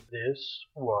This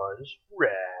was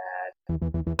rad.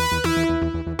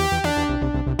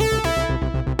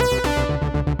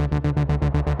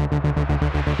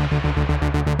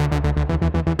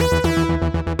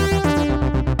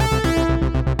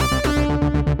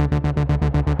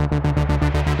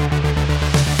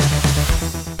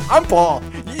 I'm Paul.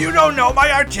 You don't know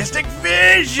my artistic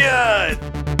vision!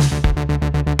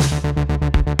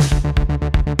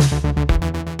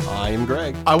 I'm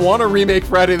Greg. I want to remake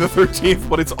Friday the 13th,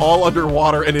 but it's all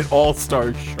underwater and it all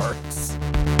stars sharks.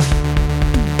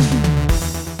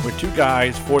 Where two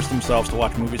guys force themselves to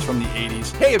watch movies from the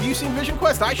 80s. Hey, have you seen Vision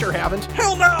Quest? I sure haven't.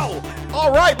 Hell no!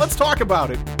 All right, let's talk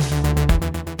about it.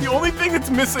 The only thing that's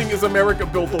missing is America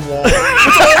Built the Wall.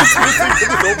 That's all that's missing from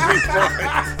the opening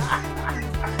credits.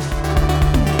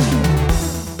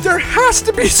 There has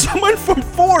to be someone from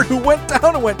Ford who went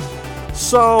down and went,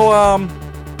 so,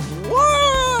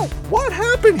 what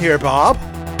happened here, Bob?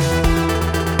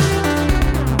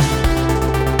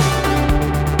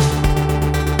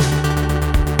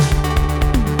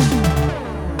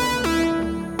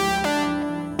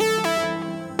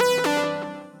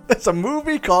 There's a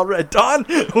movie called Red Dawn.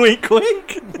 Wink,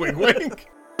 wink. Wink, wink.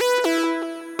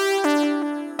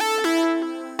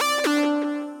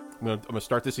 I'm gonna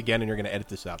start this again, and you're gonna edit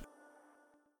this out.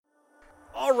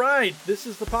 All right, this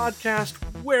is the podcast.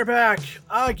 We're back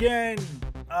again.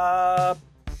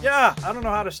 Yeah, I don't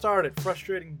know how to start it.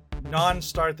 Frustrating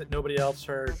non-start that nobody else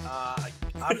heard.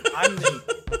 I'm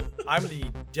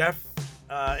the deaf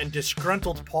and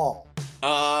disgruntled Paul.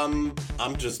 I'm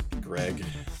just Greg.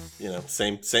 You know,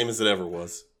 same as it ever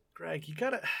was. Greg,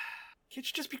 can't you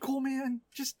just be cool, man?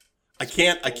 I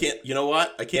can't. You know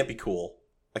what? I can't be cool.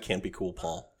 I can't be cool,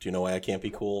 Paul. Do you know why I can't be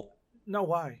cool? No,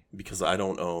 why? Because I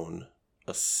don't own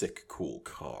a sick, cool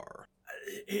car.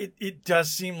 It does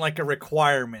seem like a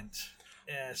requirement,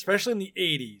 especially in the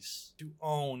 80s, to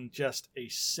own just a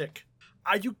sick.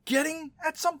 Are you getting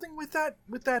at something with that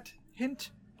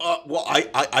hint? Well,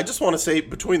 I just want to say,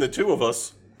 between the two of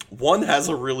us, one has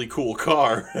a really cool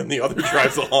car, and the other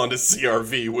drives a Honda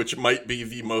CR-V, which might be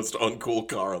the most uncool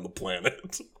car on the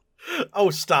planet. Oh,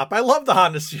 stop. I love the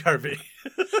Honda CR-V.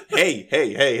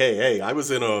 Hey. I was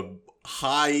in a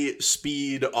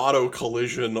high-speed auto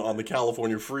collision on the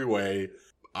California freeway.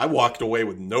 I walked away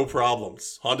with no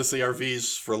problems. Honda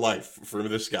CR-Vs for life for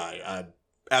this guy.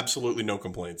 Absolutely no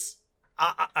complaints.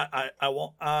 I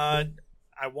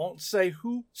won't say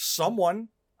who. Someone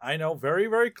I know very,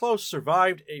 very close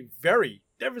survived a very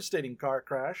devastating car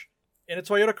crash in a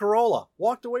Toyota Corolla.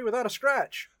 Walked away without a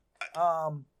scratch.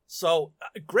 So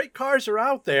great cars are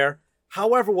out there.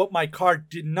 However, what my car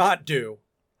did not do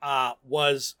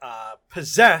was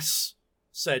possess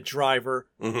said driver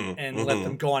and let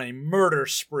them go on a murder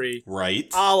spree.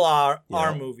 Right. A la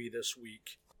our movie this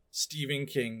week, Stephen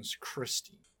King's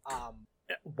Christine.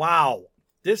 Wow.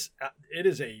 It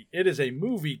is a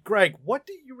movie. Greg, what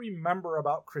do you remember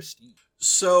about Christine?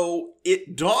 So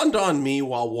it dawned on me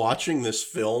while watching this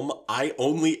film, I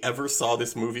only ever saw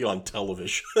this movie on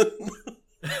television.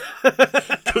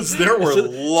 Because there were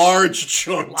large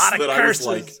chunks that I was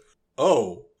like,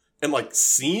 oh, and like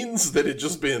scenes that had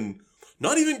just been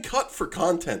not even cut for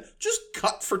content, just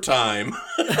cut for time.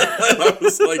 And I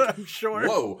was like, I'm sure.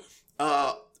 Whoa.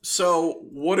 So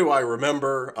what do I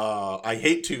remember? I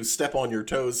hate to step on your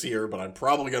toes here, but I'm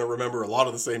probably going to remember a lot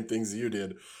of the same things you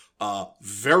did.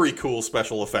 Very cool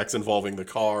special effects involving the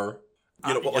car.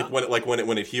 You know,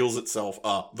 when it heals itself.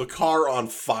 The car on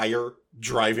fire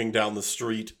driving down the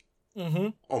street. Mm-hmm.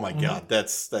 Oh my God,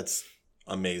 that's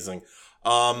amazing.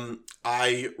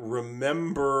 I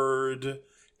remembered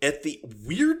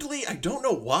weirdly, I don't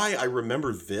know why I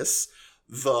remember this.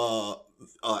 The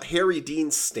Harry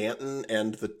Dean Stanton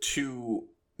and the two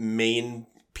main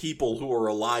people who are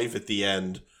alive at the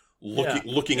end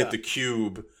looking at the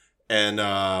cube, and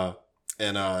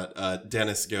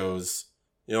Dennis goes,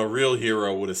 you know, a real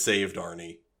hero would have saved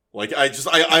Arnie. Like, I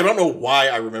don't know why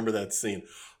I remember that scene.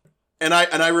 And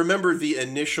I remember the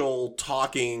initial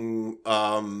talking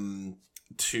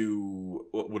to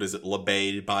what is it,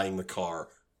 LeBay buying the car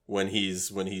when he's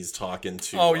talking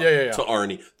to to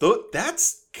Arnie. Though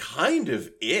that's kind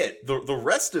of it. The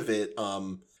rest of it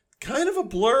kind of a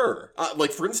blur.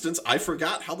 Like, for instance, I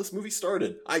forgot how this movie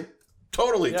started. I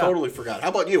totally forgot. How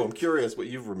about you? I'm curious what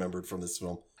you've remembered from this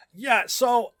film. Yeah,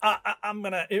 so I'm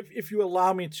gonna, if you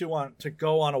allow me to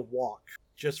go on a walk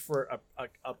just for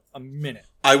a minute.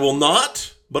 I will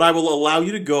not, but I will allow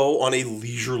you to go on a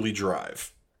leisurely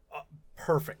drive.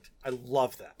 Perfect. I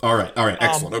love that. All right,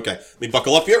 excellent. Okay, let me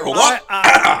buckle up here. Hold on.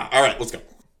 All right, let's go.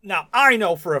 Now, I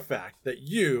know for a fact that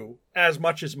you, as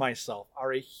much as myself,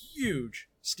 are a huge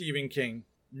Stephen King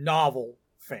novel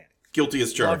fan. Guilty as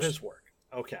Love charged. his work.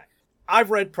 Okay.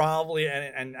 I've read probably,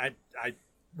 and I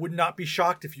would not be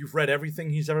shocked if you've read everything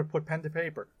he's ever put pen to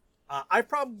paper. I've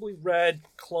probably read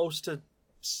close to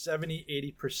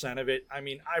 70, 80% of it. I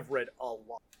mean, I've read a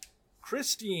lot.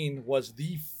 Christine was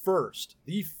the first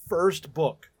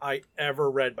book I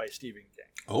ever read by Stephen King.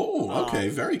 Oh, okay.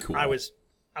 Very cool. I was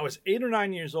 8 or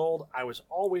 9 years old. I was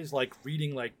always like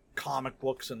reading like comic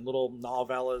books and little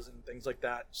novellas and things like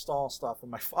that, stall stuff.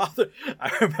 And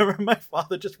I remember my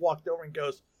father just walked over and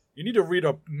goes, "You need to read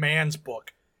a man's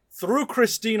book." Threw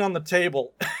Christine on the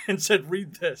table and said,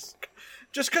 "Read this."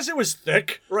 Just because it was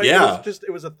thick, right? Yeah.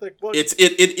 It was a thick book. It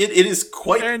is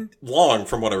quite long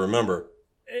from what I remember.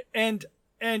 And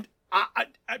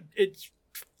it's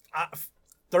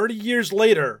 30 years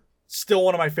later, still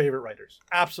one of my favorite writers.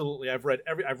 Absolutely. I've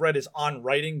read his On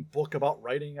Writing book about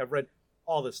writing. I've read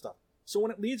all this stuff. So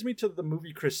when it leads me to the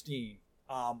movie Christine,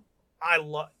 I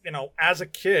love, as a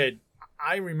kid,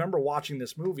 I remember watching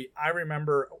this movie. I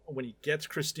remember when he gets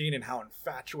Christine and how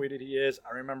infatuated he is.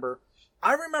 I remember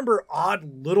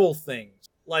odd little things.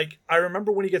 Like, I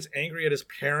remember when he gets angry at his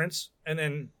parents and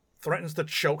then threatens to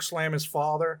choke slam his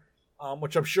father,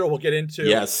 which I'm sure we'll get into.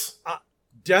 Yes.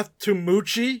 Death to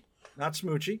Moochie. Not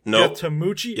Smoochie. Nope. Death to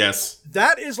Moochie. Yes.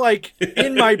 That is like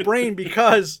in my brain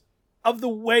because of the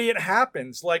way it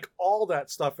happens. Like all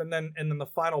that stuff. And then the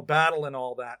final battle and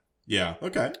all that. Yeah.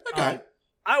 Okay.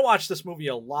 I watched this movie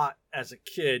a lot as a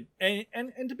kid. And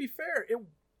to be fair,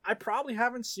 I probably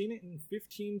haven't seen it in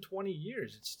 15, 20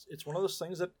 years. It's one of those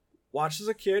things that watched as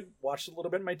a kid, watched a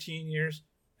little bit in my teen years,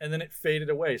 and then it faded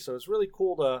away. So it's really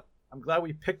cool I'm glad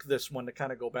we picked this one to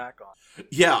kind of go back on.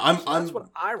 Yeah, that's what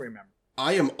I remember.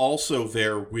 I am also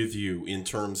there with you in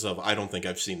terms of I don't think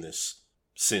I've seen this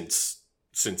since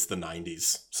the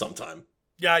 90s sometime.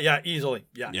 Yeah, easily.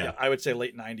 Yeah. I would say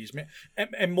late 90s.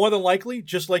 And more than likely,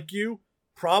 just like you,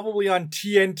 probably on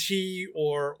TNT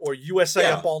or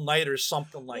USA Up All Night or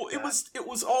something like that. It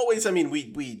was always, I mean,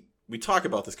 we talk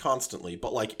about this constantly,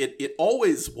 but like it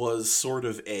always was sort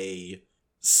of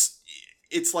it's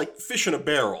like fish in a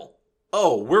barrel.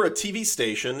 Oh, we're a TV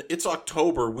station. It's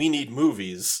October. We need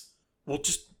movies. We'll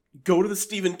just go to the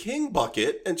Stephen King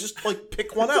bucket and just like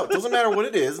pick one out. Doesn't matter what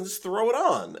it is, and just throw it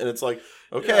on. And it's like,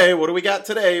 okay, what do we got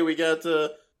today? We got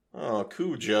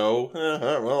Cujo.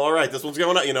 Well, all right, this one's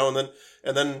going on,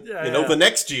 and then the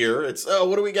next year it's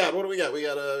what do we got? We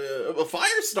got a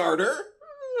fire starter.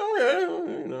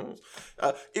 Okay,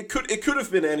 it could have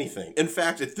been anything. In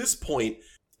fact, at this point,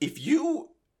 if you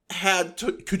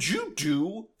could you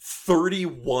do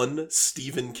 31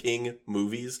 Stephen King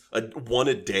movies, one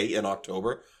a day in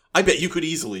October? I bet you could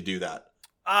easily do that.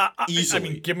 Easily. I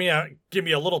mean, give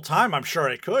me a little time. I'm sure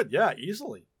I could. Yeah,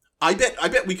 easily. I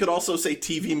bet we could also say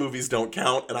TV movies don't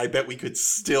count, and I bet we could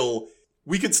still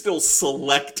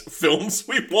select films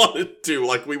we wanted to,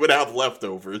 like we would have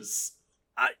leftovers.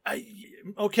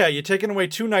 Okay, you're taking away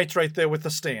 2 nights right there with The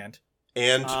Stand,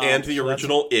 and the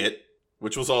original It.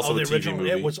 Which was also a TV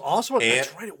movie. It was also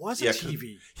that's right. It was a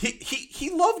TV. He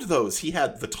loved those. He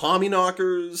had the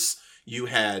Tommyknockers. You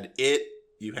had It.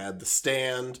 You had The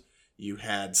Stand. You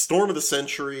had Storm of the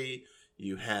Century.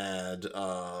 You had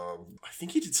I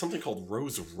think he did something called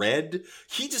Rose Red.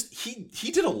 He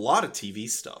did a lot of TV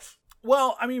stuff.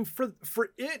 Well, I mean, for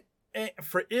It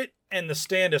and The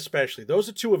Stand especially, those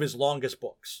are 2 of his longest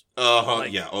books.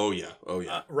 Yeah. Oh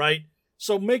yeah. Right.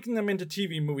 So making them into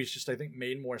TV movies just, I think,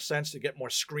 made more sense to get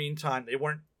more screen time. They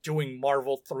weren't doing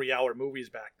Marvel 3-hour movies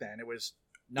back then. It was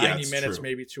 90 minutes, true.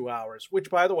 Maybe 2 hours,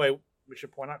 which, by the way, we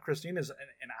should point out, Christine is an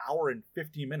hour and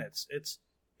 50 minutes. It's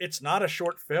not a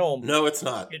short film. No, it's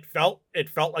not. It felt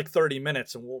like 30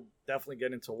 minutes, and we'll definitely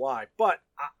get into why. But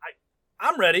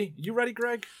I'm ready. You ready,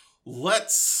 Greg?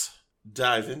 Let's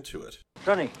dive into it.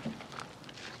 Sonny,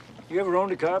 you ever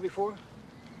owned a car before?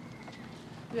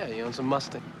 Yeah, he owns a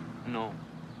Mustang. No.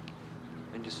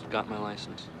 I just got my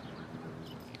license.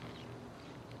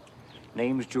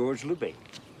 Name's George LeBay.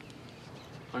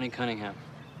 Arnie Cunningham.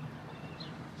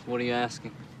 What are you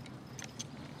asking?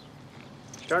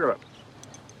 Start her up.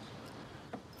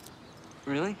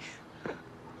 Really?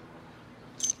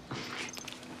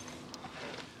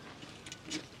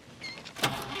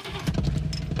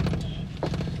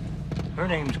 Her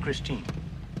name's Christine.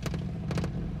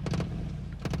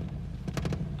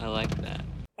 I like that.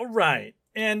 All right.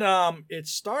 And it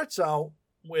starts out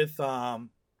with does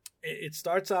it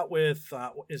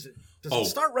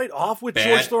start right off with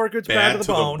George Thorogood's Bad to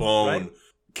the Bone? Right?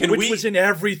 Which was in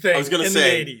everything in the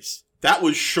 80s. That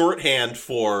was shorthand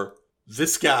for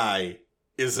this guy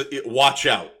watch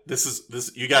out.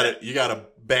 You got a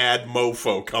bad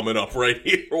mofo coming up right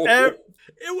here.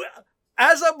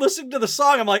 as I'm listening to the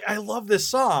song, I'm like, I love this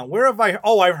song. Where have I?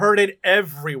 Oh, I've heard it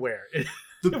everywhere.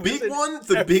 The big one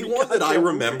that I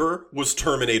remember was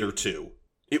Terminator 2.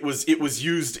 It was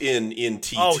used in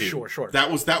T2. Oh, sure.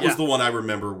 That was the one I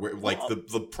remember where, like,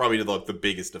 the probably the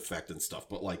biggest effect and stuff.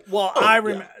 But like, I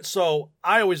remember. So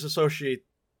I always associate,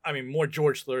 more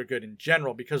George Thorogood in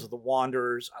general because of The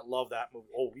Wanderers. I love that movie.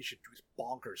 Oh, we should do this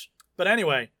bonkers. But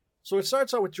anyway, so it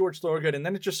starts out with George Thorogood, and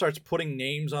then it just starts putting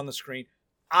names on the screen.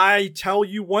 I tell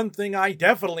you one thing I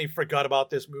definitely forgot about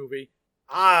this movie.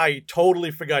 I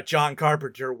totally forgot John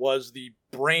Carpenter was the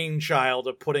brainchild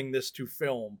of putting this to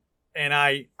film. And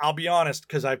I'll be honest,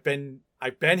 because I've been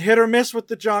hit or miss with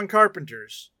the John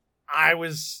Carpenters. I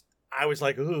was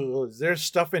like, ooh, there's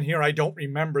stuff in here I don't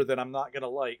remember that I'm not gonna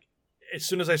like. As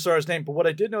soon as I saw his name, but what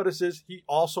I did notice is he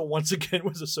also once again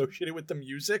was associated with the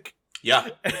music. Yeah,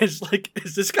 and it's like,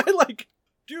 is this guy like,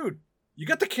 dude? You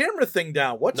got the camera thing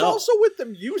down. What's also with the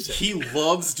music? He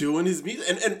loves doing his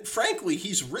music, and frankly,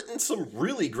 he's written some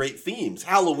really great themes.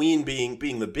 Halloween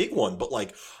being the big one, but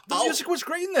like the music was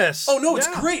great in this. Oh no,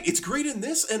 it's great. It's great in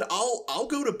this, and I'll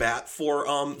go to bat for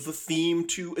the theme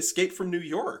to Escape from New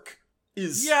York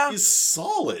is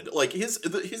solid. Like his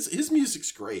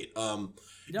music's great.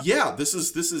 Yeah, this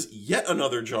is yet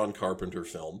another John Carpenter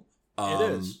film. It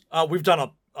is. We've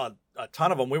done a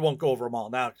ton of them. We won't go over them all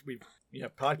now.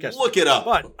 Podcast. Look it up.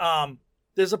 But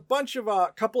there's a bunch of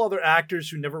couple other actors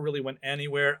who never really went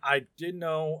anywhere. I did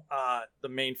know the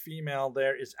main female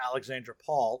there is Alexandra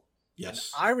Paul.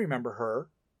 Yes. And I remember her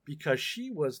because she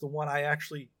was the one I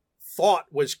actually thought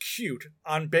was cute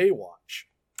on Baywatch.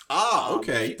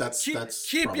 Okay. That's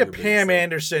keep your Pam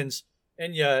Andersons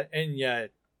and your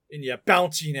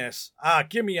bounciness.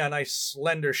 Give me a nice,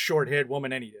 slender, short-haired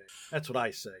woman any day. That's what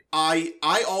I say.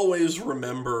 I always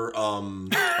remember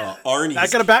Arnie's.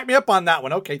 Not gonna back me up on that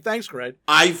one. Okay, thanks, Greg.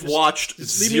 I've watched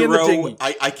zero.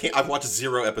 I can't. I've watched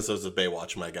 0 episodes of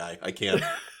Baywatch, my guy. I can't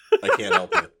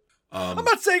help you. I'm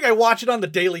not saying I watch it on the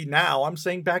daily now. I'm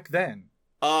saying back then.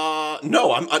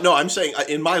 No. I'm saying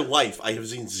in my life I have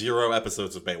seen 0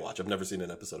 episodes of Baywatch. I've never seen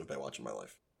an episode of Baywatch in my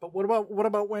life. But what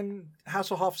about when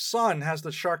Hasselhoff's son has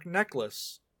the shark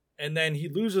necklace and then he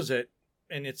loses it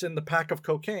and it's in the pack of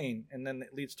cocaine and then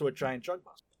it leads to a giant drug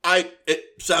bust? It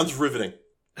sounds riveting.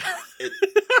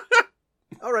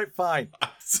 All right, fine.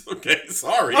 Okay,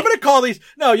 sorry. I'm gonna call these.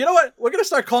 No, you know what? We're gonna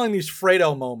start calling these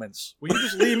Fredo moments. Will you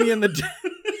just leave me in the?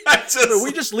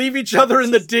 We just leave each other in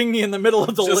the dinghy in the middle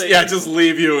of the lake. Yeah, just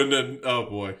leave you and then. Oh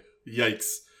boy,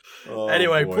 yikes. Oh,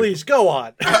 anyway, boy. Please go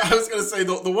on. I was gonna say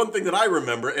the one thing that I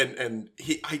remember, and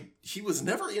he was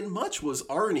never in much, was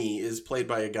Arnie is played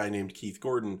by a guy named Keith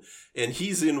Gordon, and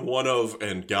he's in one of,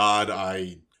 and God,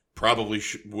 I probably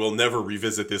will never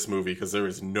revisit this movie because there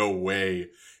is no way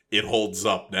it holds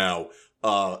up now.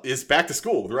 Is Back to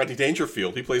School with Rodney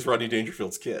Dangerfield. He plays Rodney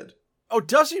Dangerfield's kid. Oh,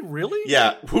 does he really?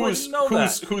 Yeah. Whose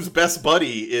best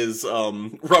buddy is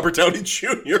Robert Downey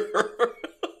Jr.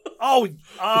 Oh,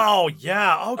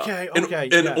 yeah. Okay. And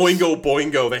yes. Oingo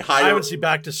Boingo, they hire. I haven't seen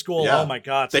Back to School. Yeah. Oh my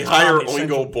God. They hire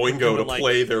Oingo Boingo to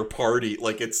play their party.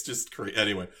 Like, it's just crazy.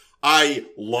 Anyway, I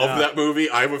love that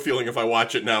movie. I have a feeling if I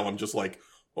watch it now, I'm just like,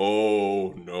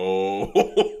 oh no.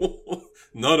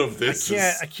 None of this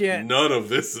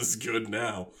is good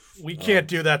now. We can't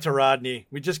do that to Rodney.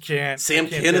 We just can't. Sam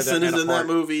Kinison is in that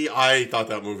movie. I thought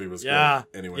that movie was great.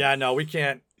 Anyway. Yeah, no, we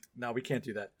can't. No, we can't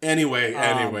do that. Anyway,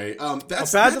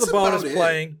 that's Bad to the Bone is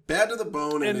playing. Bad to the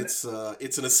Bone, and it's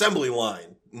an assembly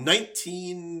line.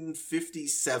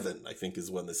 1957, I think,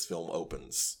 is when this film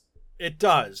opens. It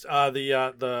does.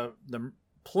 The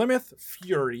Plymouth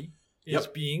Fury is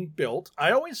being built.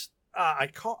 I always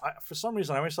for some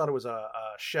reason I always thought it was a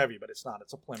Chevy, but it's not.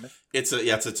 It's a Plymouth. It's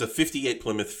a 58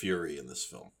 Plymouth Fury in this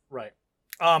film. Right.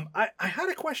 I had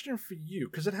a question for you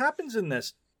because it happens in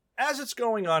this. As it's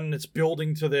going on and it's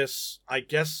building to this, I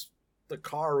guess the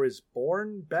car is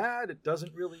born bad. It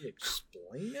doesn't really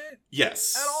explain it.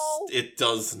 Yes. At all. It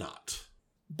does not.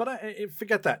 But I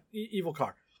forget that. Evil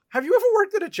car. Have you ever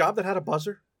worked at a job that had a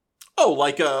buzzer? Oh,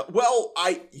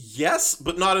 yes,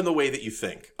 but not in the way that you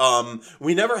think.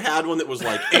 We never had one that was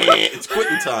like, it's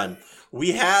quitting time.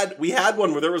 We had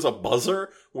one where there was a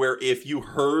buzzer where if you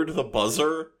heard the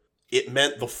buzzer, it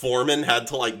meant the foreman had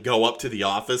to like go up to the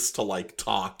office to like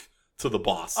talk to the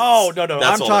boss. Oh, no.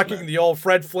 I'm talking the old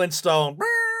Fred Flintstone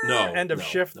end of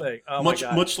shift thing. Oh,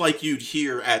 much like you'd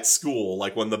hear at school,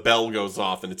 like when the bell goes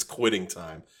off and it's quitting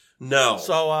time. No.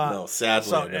 No,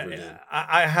 sadly I never did.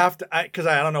 I have to, because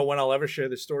I don't know when I'll ever share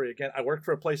this story again. I worked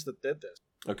for a place that did this.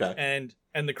 Okay. And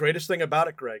the greatest thing about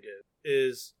it, Greg,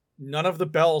 is none of the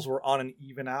bells were on an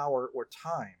even hour or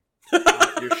time.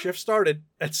 Your shift started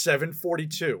at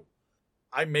 7:42.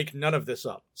 I make none of this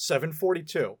up.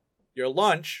 7:42. Your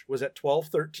lunch was at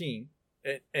 12:13,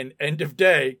 and end of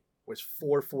day was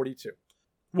 4:42.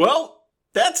 Well,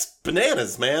 that's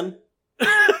bananas, man.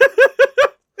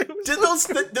 Did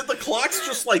the clocks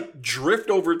just like drift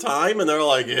over time and they're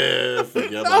like, yeah,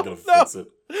 forget, I'm not gonna fix it.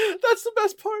 That's the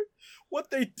best part.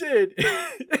 What they did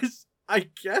is, I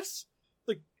guess,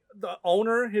 the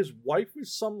owner, his wife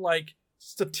was some like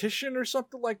statistician or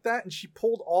something like that, and she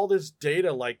pulled all this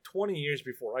data like 20 years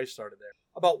before I started there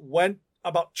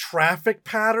about traffic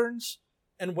patterns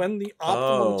and when the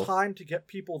optimum time to get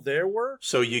people there were.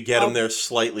 So you get them there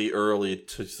slightly early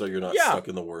so you're not stuck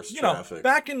in the worst traffic.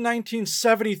 Back in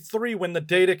 1973 when the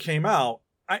data came out,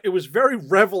 it was very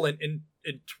relevant in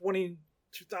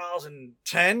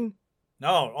 2010.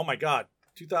 No, oh my God,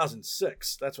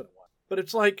 2006. That's what it was. But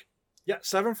it's like,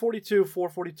 7:42,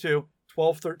 4:42,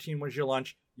 12:13 was your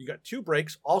lunch. You got 2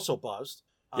 breaks, also buzzed.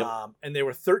 Yep. And they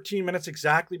were 13 minutes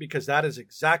exactly because that is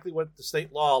exactly what the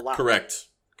state law allows. Correct.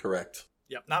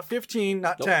 Yep, not 15,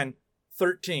 not 10,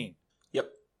 13. Yep.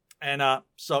 And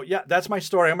that's my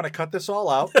story. I'm going to cut this all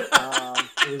out.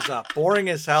 It was boring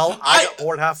as hell. I got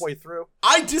bored halfway through.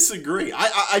 I disagree.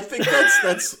 I think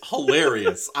that's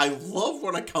hilarious. I love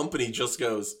when a company just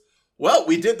goes, well,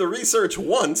 we did the research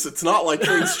once. It's not like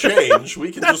things change.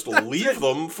 We can just leave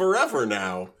them forever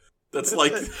now. That's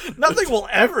like nothing will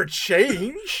ever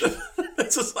change. I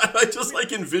just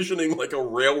like envisioning like a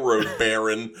railroad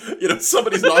baron.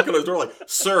 Somebody's knocking on the door like,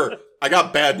 "Sir, I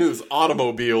got bad news.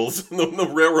 Automobiles." And the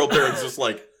railroad baron's just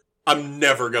like, "I'm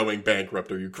never going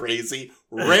bankrupt. Are you crazy?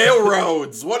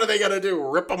 Railroads. What are they gonna do?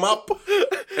 Rip them up?"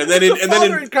 And then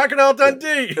in Crocodile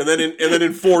Dundee. And then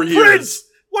in 4 years,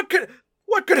 Print!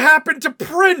 What could happen to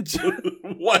print?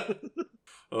 What?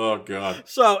 Oh God.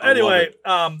 So anyway,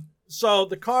 so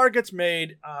the car gets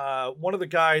made. One of the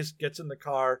guys gets in the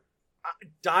car,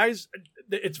 dies.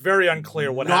 It's very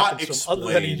unclear what happens to him,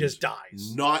 other than he just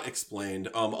dies. Not explained.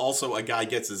 Also, a guy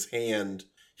gets his hand.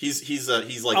 He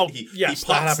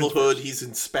pops the hood. He's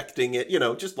inspecting it.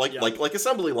 Just like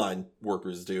assembly line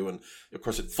workers do, and of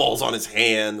course it falls on his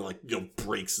hand.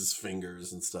 Breaks his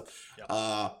fingers and stuff. Yep.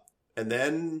 And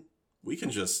then we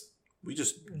just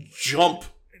jump.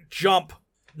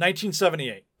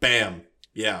 1978. Bam.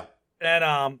 Yeah.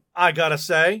 And I gotta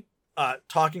say,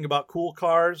 talking about cool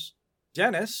cars,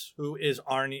 Dennis, who is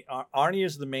Arnie. Arnie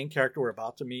is the main character we're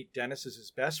about to meet. Dennis is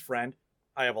his best friend.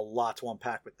 I have a lot to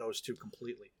unpack with those two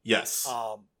completely. Yes.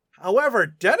 However,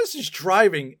 Dennis is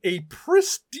driving a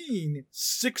pristine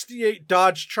 68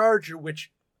 Dodge Charger,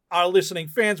 which our listening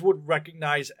fans would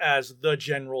recognize as the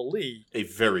General Lee. A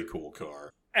very cool car.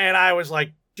 And I was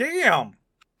like, damn,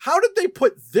 how did they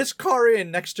put this car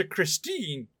in next to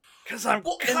Christine? Because I'm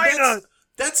kind of...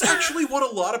 That's actually what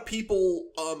a lot of people,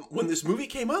 when this movie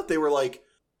came out, they were like,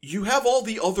 you have all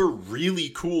the other really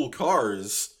cool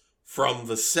cars from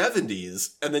the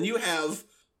 70s, and then you have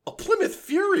a Plymouth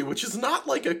Fury, which is not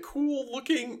like a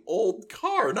cool-looking old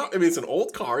car. It's an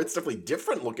old car. It's definitely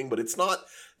different looking, but it's not...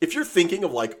 If you're thinking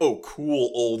of like, oh, cool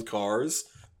old cars,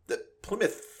 the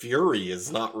Plymouth Fury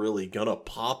is not really gonna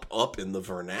pop up in the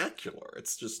vernacular.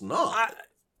 It's just not.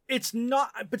 It's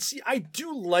not, but see, I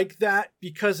do like that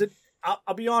because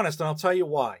I'll be honest, and I'll tell you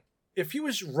why. If he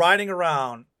was riding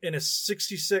around in a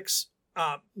 66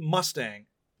 Mustang,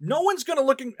 no one's going to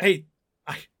look and, hey,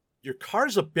 your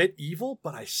car's a bit evil,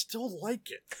 but I still like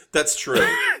it. That's true.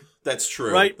 That's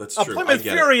true. Right? That's true. A Plymouth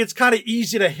Fury, it's kind of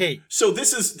easy to hate. So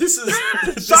this is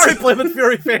sorry, Plymouth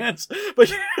Fury fans,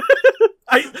 but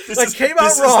came out wrong.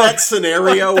 This is that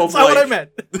scenario that's of not what I meant.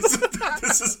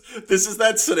 This is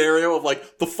that scenario of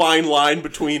like the fine line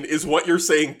between is what you're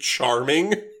saying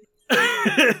charming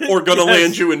or gonna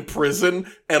land you in prison,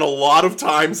 and a lot of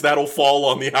times that'll fall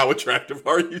on the how attractive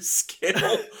are you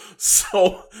scale.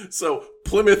 So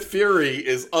Plymouth Fury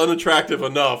is unattractive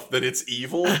enough that it's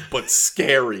evil but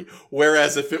scary.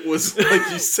 Whereas if it was,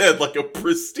 like you said, like a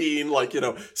pristine,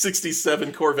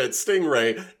 67 Corvette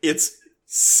Stingray, it's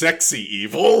sexy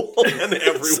evil, and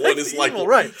everyone is like, evil,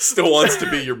 right. Still wants to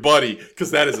be your buddy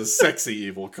because that is a sexy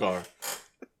evil car.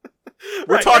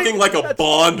 We're talking like a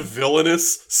Bond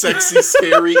villainous, sexy,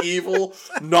 scary evil,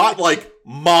 not like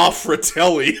Ma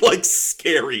Fratelli, like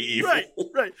scary evil.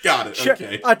 Right. Got it.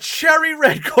 Okay. A cherry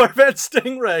red Corvette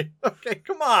Stingray. Okay,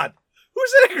 come on.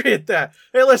 Who's angry at that?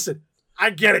 Hey, listen, I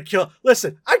get it.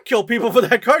 I'd kill people for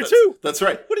that car too. That's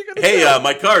right. What are you gonna do? Hey,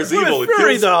 my car's evil. It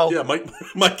Fury, kills. though. Yeah,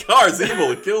 my car's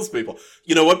evil. It kills people.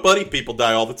 You know what, buddy? People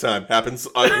die all the time. Happens.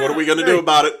 What are we gonna do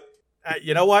about it?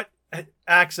 You know what?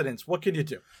 Accidents. What can you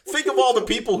do? Think of all the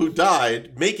people who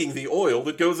died making the oil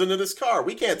that goes into this car.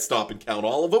 We can't stop and count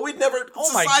all of it. We'd never.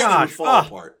 Oh my society gosh. would fall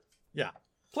apart. Yeah.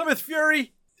 Plymouth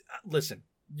Fury, listen,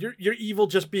 you're evil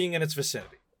just being in its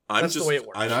vicinity. That's the way it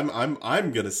works.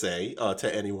 I'm gonna say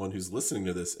to anyone who's listening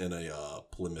to this in a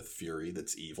Plymouth Fury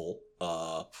that's evil,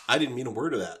 I didn't mean a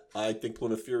word of that. I think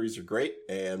Plymouth Furies are great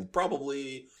and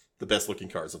probably the best looking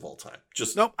cars of all time.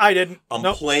 Just nope, I didn't. I'm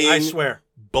nope, playing. I swear.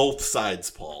 Both sides,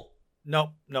 Paul.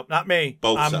 Nope, not me.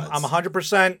 Both I'm sides. I'm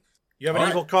 100%. You have an All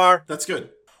evil right. car. That's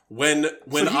good. When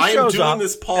So he I am shows doing up,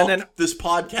 this and then- this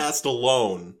podcast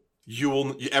alone,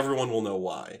 everyone will know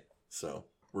why. So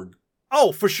we're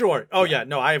Oh, for sure. Oh yeah,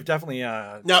 no, I have definitely.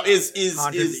 now is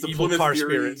conjured the evil Plymouth car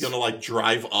Fury spirits. gonna like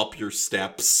drive up your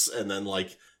steps and then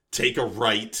like take a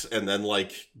right and then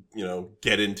like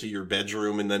get into your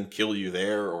bedroom and then kill you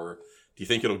there, or do you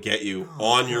think it'll get you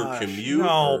on your Gosh, commute?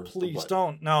 No, or please what?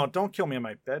 don't. No, don't kill me in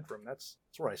my bedroom. That's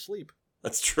where I sleep.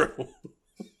 That's true.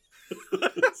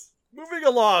 Moving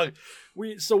along,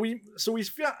 we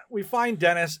find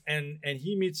Dennis and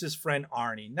he meets his friend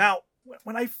Arnie. Now,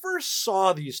 when I first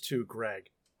saw these two, Greg,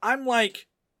 I'm like,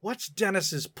 what's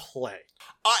Dennis's play?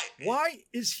 Why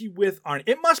is he with Arnie?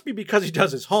 It must be because he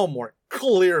does his homework,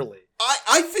 clearly.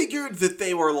 I figured that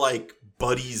they were like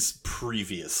buddies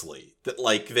previously. That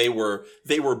like they were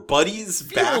buddies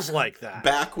Feels like that.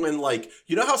 back when, like,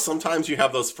 you know how sometimes you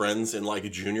have those friends in like a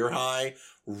junior high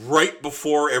right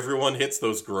before everyone hits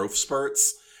those growth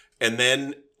spurts, and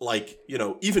then like,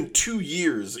 even 2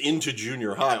 years into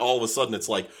junior high, all of a sudden it's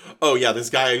like, oh yeah, this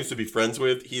guy I used to be friends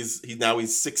with, he's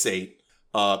 6'8".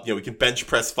 He can bench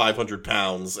press 500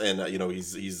 pounds, and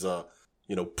he's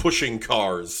pushing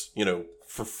cars,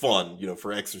 for fun,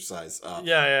 for exercise.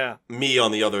 Yeah. Me,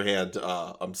 on the other hand,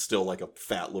 I'm still like a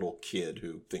fat little kid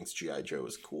who thinks G.I. Joe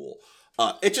is cool.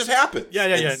 It just happened.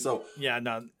 Yeah. So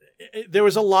No, there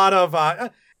was a lot of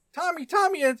Tommy,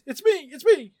 it's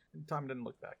me. And Tommy didn't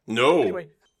look back. no. Anyway,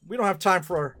 we don't have time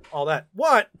for all that.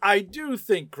 What I do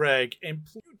think, Greg, and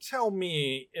please tell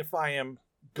me if I am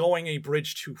going a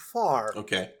bridge too far.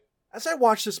 Okay. As I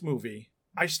watched this movie,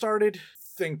 I started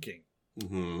thinking,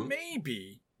 Mm-hmm.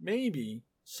 maybe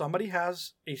somebody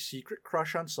has a secret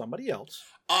crush on somebody else.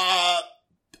 Yep.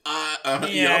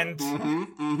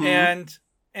 And-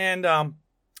 And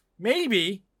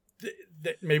maybe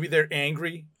maybe they're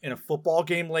angry in a football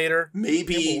game later.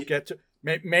 Maybe And we'll get to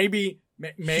maybe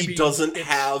he doesn't it's-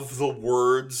 have the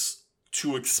words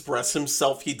to express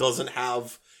himself. He doesn't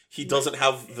have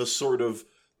the sort of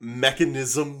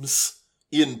mechanisms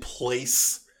in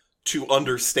place to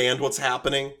understand what's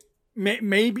happening.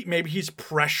 Maybe he's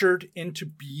pressured into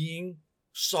being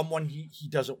someone he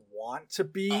doesn't want to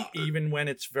be, even when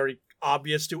it's very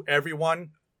obvious to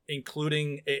everyone,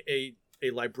 including a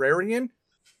librarian.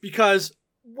 Because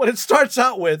what it starts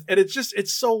out with, and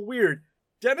it's so weird,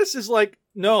 Dennis is like,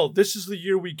 no, this is the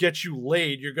year we get you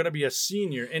laid. You're going to be a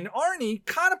senior. And Arnie,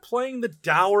 kind of playing the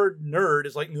dour nerd,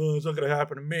 is like, no, it's not going to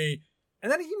happen to me.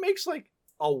 And then he makes like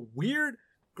a weird,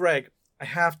 Greg, I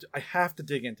have to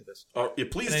dig into this. Yeah,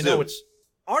 please And do. I know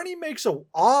Arnie makes a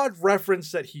odd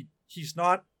reference that he's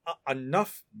not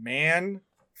enough man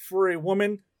for a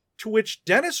woman, to which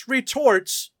Dennis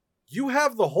retorts, you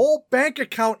have the whole bank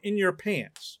account in your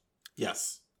pants.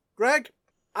 Yes. Greg,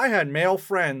 I had male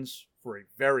friends for a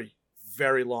very,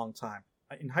 very long time.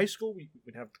 In high school, we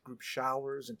would have group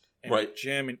showers and Right.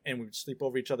 gym, and we would sleep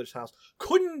over each other's house.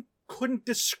 Couldn't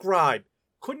describe,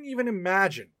 couldn't even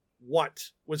imagine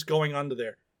what was going under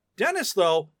there. Dennis,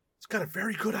 though, has got a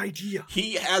very good idea.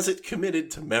 He has it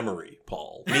committed to memory,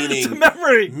 Paul. It's a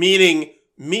memory.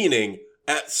 Meaning,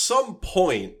 at some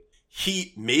point,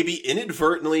 he maybe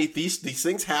inadvertently, these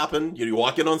things happen. You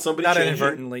walk in on somebody Not changing.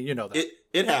 inadvertently, you know that.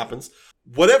 It happens.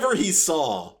 Whatever he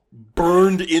saw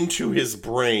burned into his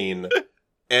brain,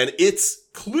 and it's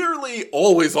clearly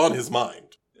always on his mind.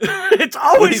 It's When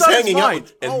always he's on his hanging out,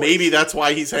 mind. and Always. maybe that's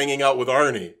why he's hanging out with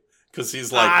Arnie, because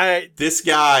he's like, this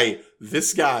guy.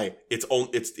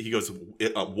 He goes,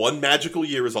 one magical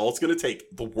year is all it's going to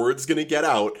take. The word's going to get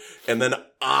out, and then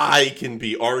I can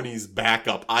be Arnie's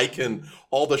backup.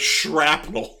 All the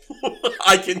shrapnel,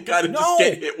 I can kind of just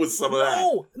get hit with some of that.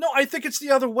 No, I think it's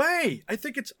the other way. I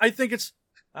think it's,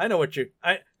 I know what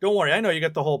don't worry, I know you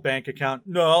got the whole bank account.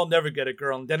 No, I'll never get a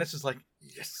girl. And Dennis is like,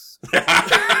 yes.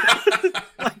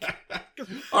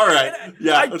 All right.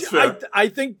 Yeah, that's fair. I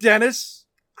think Dennis,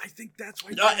 I think that's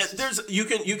why Dennis is- you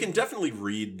can definitely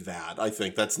read that. I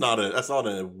think that's not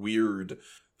a weird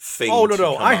thing. Oh, no, to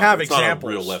no, come I out. have It's not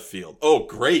examples. a real left field. Oh,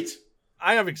 great.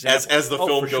 I have examples. As the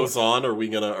film for goes sure. on, are we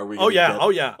gonna Oh yeah,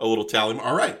 get a little tally?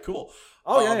 All right, cool.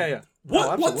 Oh yeah. One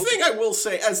absolutely. thing I will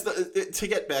say, to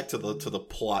get back to the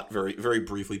plot very, very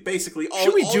briefly, basically,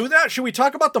 Should we do that? Should we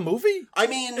talk about the movie? I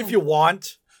mean, If you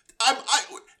want.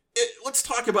 let's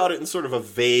talk about it in sort of a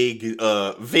vague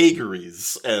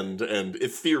vagaries and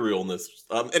etherealness.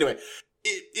 Anyway,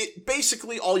 it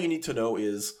basically all you need to know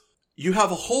is you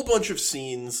have a whole bunch of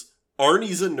scenes.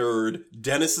 Arnie's a nerd.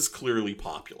 Dennis is clearly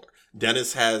popular.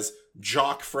 Dennis has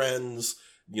jock friends.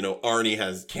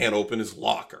 Arnie can't open his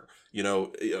locker.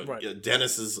 Right.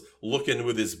 Dennis is looking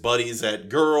with his buddies at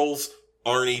girls.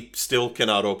 Arnie still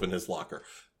cannot open his locker.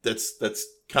 That's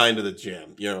kind of the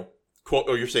jam, quote,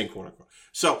 or you're saying quote unquote.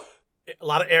 So a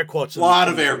lot of air quotes.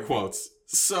 Air quotes.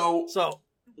 So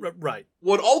right.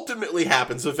 What ultimately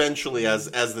happens eventually as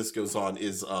this goes on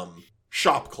is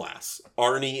shop class.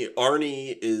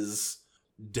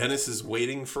 Dennis is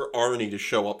waiting for Arnie to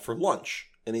show up for lunch.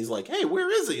 And he's like, "Hey,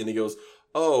 where is he?" And he goes,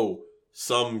 "Oh,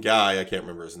 some guy, I can't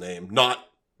remember his name. Not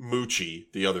Moochie,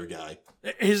 the other guy.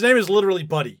 His name is literally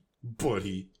Buddy.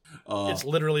 Buddy. It's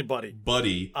literally Buddy.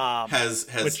 Buddy has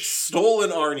stolen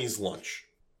Arnie's lunch.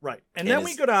 Right. And then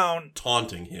we go down,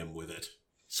 taunting him with it.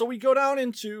 So we go down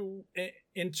into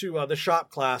the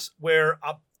shop class where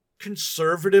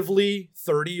conservatively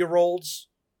 30-year-olds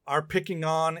are picking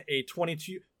on a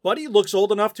 22. Buddy looks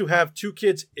old enough to have 2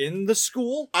 kids in the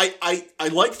school. I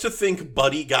like to think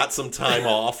Buddy got some time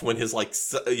off when his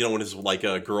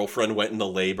girlfriend went into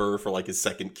labor for like his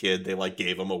second kid. They like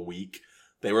gave him a week.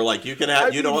 They were like, "You can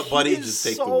have, what, Buddy, just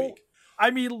take the week." I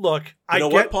mean, look, I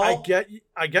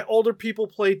get older people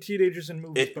play teenagers in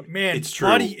movies, but man, it's true.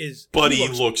 Buddy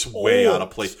looks way out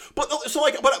of place. But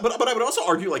I would also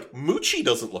argue like Moochie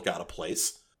doesn't look out of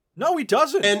place. No, he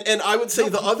doesn't. And I would say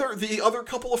the other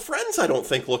couple of friends I don't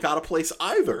think look out of place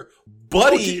either.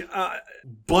 Buddy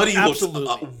looks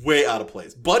way out of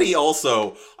place. Buddy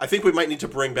also, I think we might need to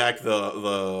bring back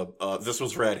the This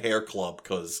Was Rad Hair Club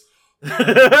because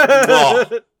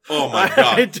oh my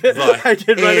god! I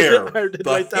did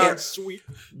write down sweet.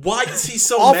 Why is he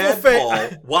so mad, Paul?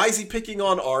 Why is he picking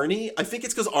on Arnie? I think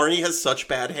it's because Arnie has such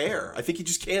bad hair. I think he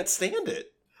just can't stand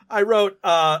it. I wrote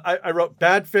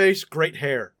bad face, great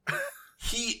hair.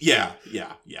 Yeah.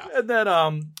 And then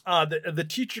the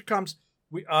teacher comes.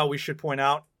 We should point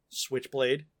out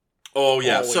Switchblade. Oh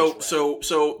yeah. So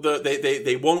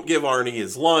they won't give Arnie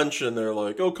his lunch, and they're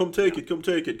like, "Oh, come take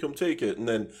it," and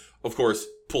then of course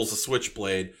pulls a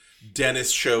switchblade.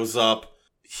 Dennis shows up.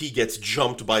 He gets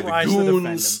jumped by the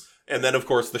goons. And then, of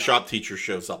course, the shop teacher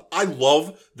shows up. I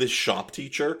love this shop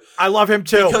teacher. I love him,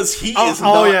 too. Because he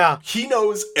he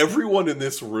knows everyone in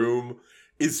this room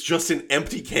is just an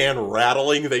empty can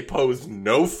rattling. They pose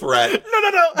no threat. No.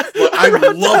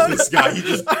 I love this guy. He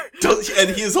just does,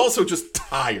 and he is also just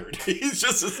tired. He's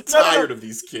just as tired of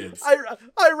these kids.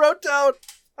 I wrote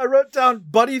down,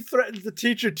 Buddy threatens the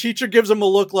teacher. Teacher gives him a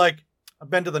look like, "I've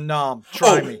been to the Nom.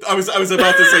 Try me." I was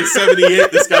about to say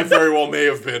 78. This guy very well may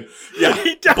have been. Yeah,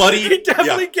 Buddy. He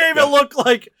definitely gave a look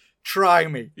like, "Try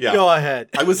me. Yeah. Go ahead."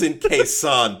 I was in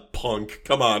Quezon, punk.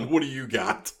 Come on, what do you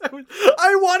got?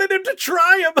 I wanted him to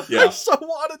try him. Yeah. I so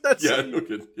wanted that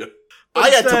scene. Yeah. I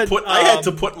had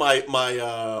to put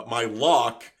my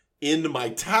lock in my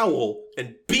towel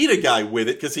and beat a guy with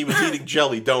it because he was eating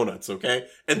jelly donuts. Okay,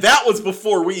 and that was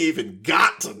before we even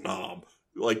got to Nom.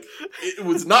 Like, it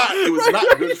was not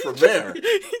good from there.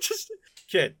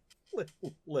 Kid,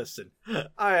 listen,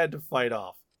 I had to fight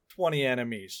off 20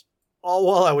 enemies, all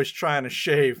while I was trying to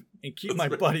shave and keep my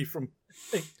buddy from,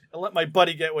 and let my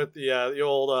buddy get with the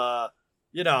old,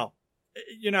 you're not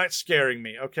scaring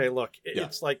me. Okay, look,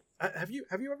 it's like, have you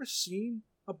ever seen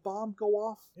a bomb go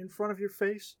off in front of your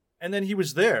face? And then he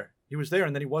was there,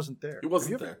 and then he wasn't there. He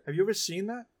wasn't there. Have you ever seen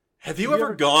that? Have you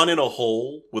ever gone in a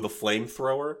hole with a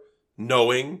flamethrower?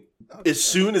 Knowing as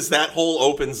soon as that hole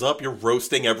opens up, you're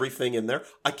roasting everything in there.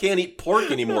 I can't eat pork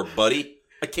anymore, buddy.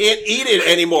 I can't eat it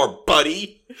anymore,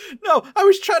 buddy. No, I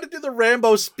was trying to do the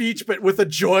Rambo speech, but with a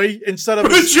joy instead of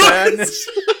a sadness.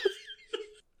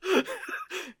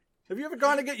 Have you ever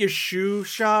gone to get your shoe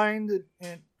shined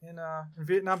in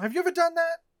Vietnam? Have you ever done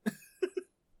that?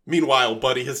 Meanwhile,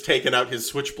 Buddy has taken out his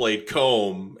switchblade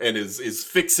comb and is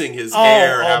fixing his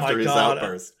hair after his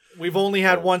outburst. We've only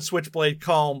had one switchblade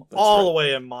comb the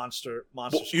way in Monster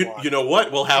Squad. You know what?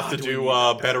 We'll have to do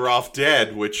Better Off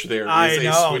Dead, which there is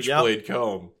a switchblade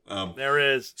comb. There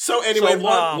is. So anyway,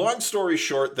 long story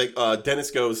short,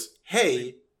 Dennis goes,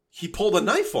 "Hey, he pulled a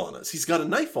knife on us. He's got a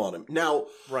knife on him." Now,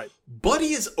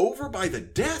 Buddy is over by the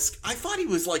desk. I thought he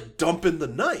was like dumping the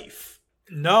knife.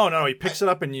 No, he picks it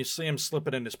up and you see him slip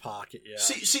it in his pocket. Yeah.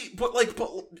 But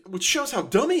which shows how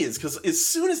dumb he is. Because as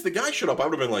soon as the guy showed up, I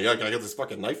would have been like, "I got this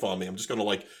fucking knife on me. I'm just gonna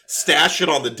like stash it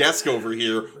on the desk over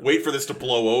here, wait for this to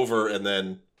blow over, and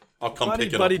then I'll come pick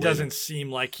it up." Buddy later. doesn't seem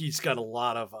like he's got a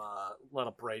lot of lot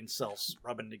of brain cells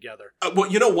rubbing together.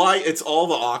 Well, you know why? It's all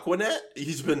the Aquanet.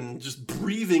 He's been just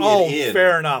breathing Oh, it in.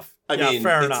 fair enough. I mean,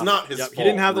 fair it's enough. not his fault, He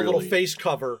didn't have the little really. face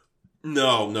cover.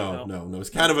 No. It's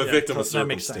kind of a victim of that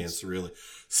makes circumstance, sense. really.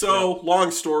 So,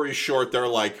 long story short, they're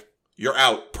like, you're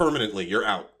out permanently. You're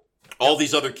out. All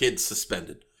these other kids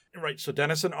suspended. Right, so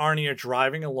Dennis and Arnie are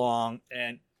driving along,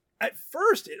 and at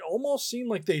first it almost seemed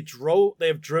like they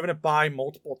have driven it by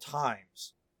multiple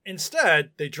times.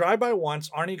 Instead, they drive by once,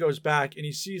 Arnie goes back, and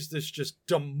he sees this just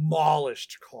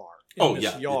demolished car in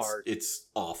this yard. It's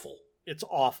awful. It's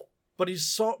awful. But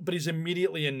he's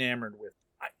immediately enamored with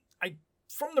it. I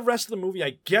from the rest of the movie,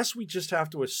 I guess we just have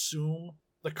to assume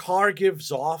the car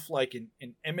gives off like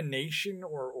an emanation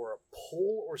or a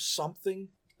pull or something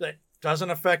that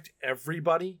doesn't affect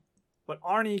everybody. But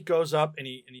Arnie goes up and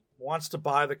he wants to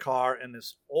buy the car, and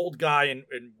this old guy in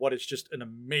what is just an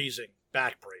amazing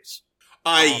back brace.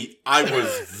 I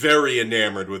was very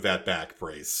enamored with that back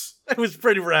brace. It was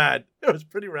pretty rad. It was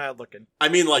pretty rad looking. I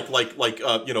mean, the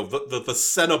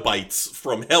Cenobites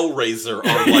from Hellraiser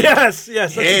are like, yes,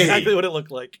 that's hey, exactly what it looked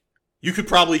like. You could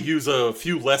probably use a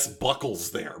few less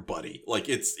buckles there, buddy. Like,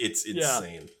 it's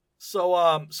insane. So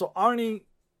Arnie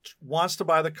wants to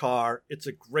buy the car. It's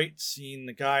a great scene.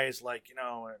 The guy is like,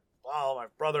 wow, my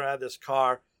brother had this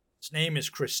car. Its name is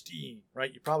Christine,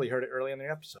 right? You probably heard it early in the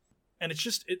episode. And it's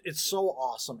just, it's so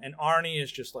awesome. And Arnie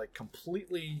is just like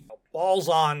completely balls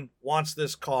on, wants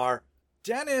this car.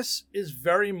 Dennis is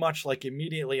very much like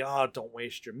immediately, don't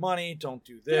waste your money. Don't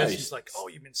do this. Yeah, he's like,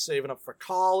 you've been saving up for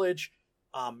college.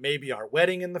 Maybe our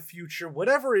wedding in the future.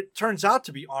 Whatever it turns out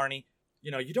to be, Arnie,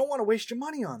 you don't want to waste your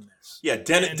money on this. Yeah,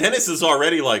 Dennis is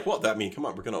already like, come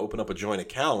on, we're going to open up a joint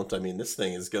account. I mean, this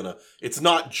thing is it's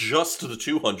not just the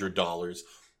 $200.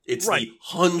 It's right. The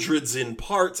hundreds in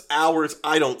parts, hours.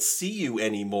 I don't see you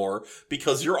anymore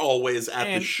because you're always at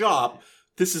the shop.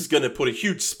 This is going to put a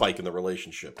huge spike in the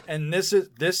relationship. And this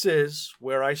is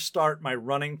where I start my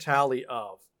running tally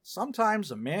of sometimes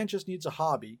a man just needs a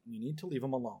hobby and you need to leave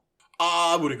him alone.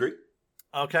 I would agree.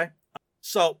 Okay.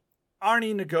 So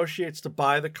Arnie negotiates to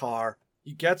buy the car.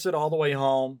 He gets it all the way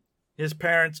home. His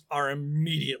parents are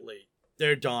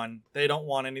they're done. They don't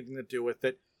want anything to do with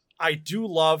it. I do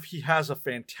love he has a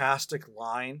fantastic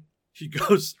line. He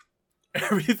goes,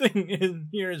 everything in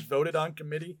here is voted on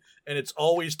committee, and it's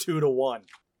always 2-1.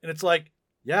 And it's like,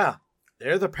 yeah,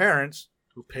 they're the parents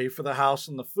who pay for the house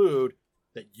and the food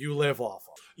that you live off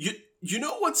of. You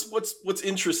know what's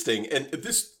interesting, and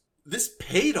this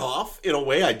paid off in a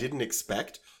way I didn't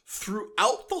expect.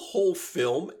 Throughout the whole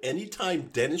film,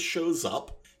 anytime Dennis shows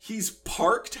up, he's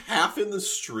parked half in the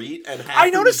street and half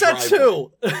I noticed that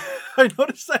too. I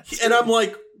noticed that too. And I'm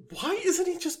like, why isn't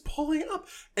he just pulling up?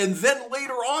 And then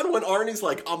later on, when Arnie's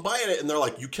like, I'm buying it, and they're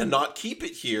like, you cannot keep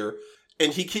it here,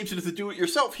 and he keeps it as a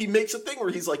do-it-yourself, he makes a thing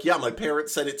where he's like, yeah, my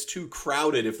parents said it's too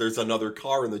crowded if there's another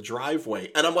car in the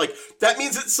driveway. And I'm like, that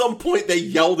means at some point they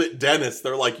yelled at Dennis.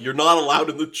 They're like, you're not allowed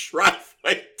in the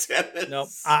driveway, Dennis. No,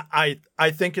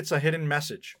 I think it's a hidden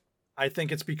message. I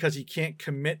think it's because he can't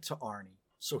commit to Arnie,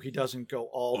 so he doesn't go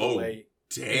all the way.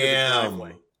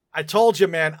 Damn. I told you,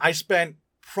 man, I spent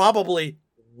probably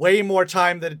way more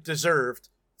time than it deserved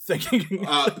thinking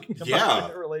about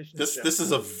their relationship. This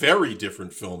is a very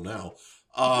different film now.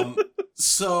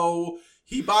 So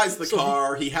he buys the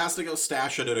car. He has to go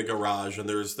stash it in a garage, and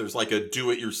there's like a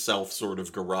do-it-yourself sort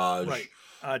of garage.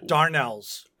 Right.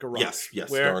 Darnell's garage.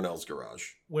 Yes, Darnell's garage.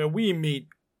 Where we meet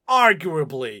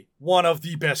arguably one of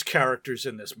the best characters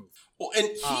in this movie. Well, and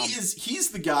he's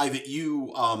the guy that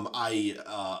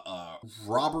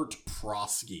Robert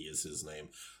Prosky is his name.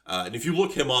 And if you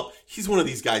look him up, he's one of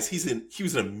these guys. He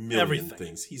was in a million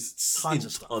things. He's tons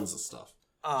of stuff.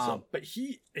 But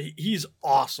he's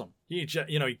awesome. He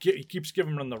keeps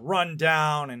giving them the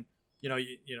rundown, and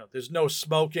there's no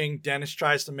smoking. Dennis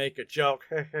tries to make a joke.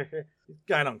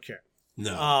 Guy don't care.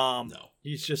 No.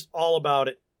 He's just all about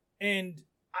it. And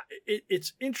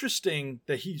it's interesting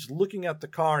that he's looking at the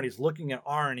car and he's looking at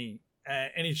Arnie,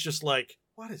 and he's just like,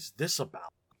 what is this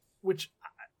about? Which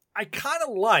I kind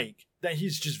of like that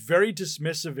he's just very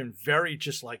dismissive and very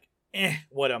just like,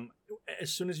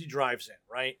 as soon as he drives in,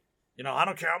 right? I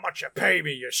don't care how much you pay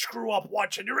me, you screw up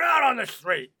once and you're out on the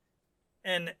street.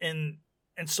 And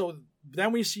so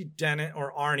then we see Dennis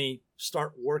or Arnie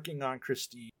start working on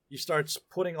Christine. He starts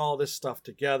putting all this stuff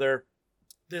together.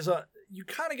 You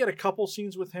kind of get a couple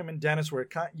scenes with him and Dennis where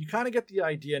you kind of get the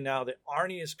idea now that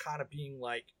Arnie is kind of being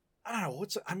like, I don't know,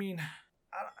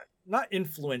 not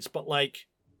influenced, but like,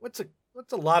 what's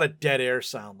a lot of dead air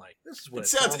sound like? This is what it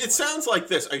sounds like. It sounds like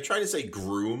this. Are you trying to say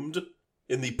groomed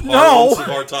in the parlance of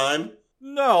our time?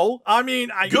 No, I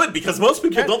mean, Good, because most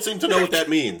people don't seem to know what that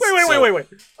means.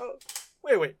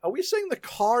 Wait. Are we saying the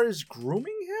car is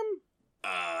grooming him?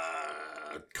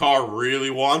 Car really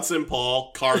wants him,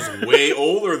 Paul. Car's way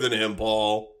older than him,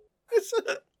 Paul. It's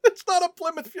not a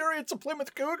Plymouth Fury, it's a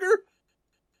Plymouth Cougar.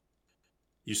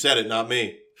 You said it, not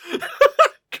me.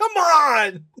 Come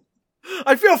on!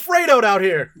 I feel Fredoed out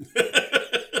here.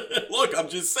 Look, I'm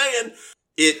just saying.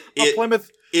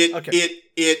 Plymouth. It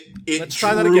Let's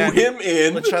try that drew again. him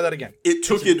in. Let's try that again. It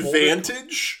took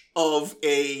advantage of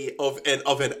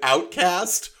an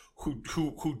outcast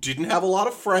who didn't have a lot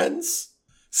of friends.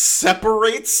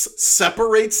 Separates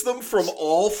them from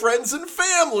all friends and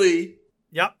family.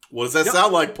 Yep. What does that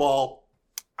sound like, Paul?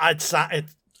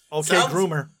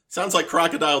 Groomer. Sounds like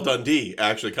Crocodile Dundee,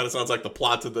 actually. Kind of sounds like the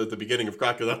plot to the beginning of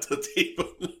Crocodile Dundee.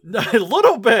 A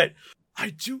little bit.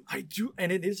 I do,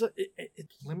 and it is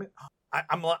it's Plymouth.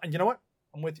 I'm you know what?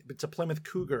 I'm with you. It's a Plymouth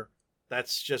Cougar.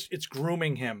 That's just, it's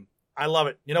grooming him. I love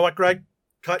it. You know what, Greg?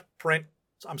 Cut, print.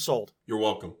 I'm sold. You're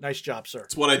welcome. Nice job, sir.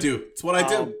 It's what I do. It's what I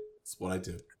do. It's what I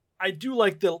do. I do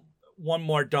like the one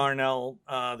more Darnell,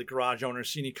 the garage owner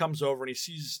scene. He comes over and he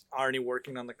sees Arnie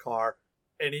working on the car,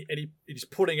 and he's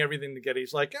putting everything together.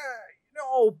 He's like,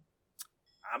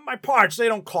 my parts, they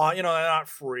don't cost, they're not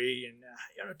free.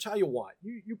 And tell you what,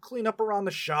 you clean up around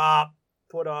the shop,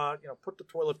 put the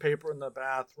toilet paper in the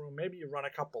bathroom. Maybe you run a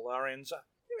couple errands.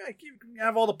 You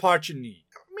have all the parts you need.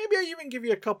 Maybe I even give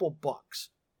you a couple bucks.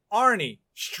 Arnie,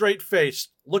 straight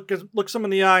faced, looks him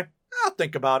in the eye. I'll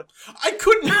think about it. I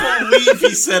couldn't believe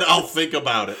he said, "I'll think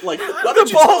about it." Like, the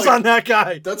balls on that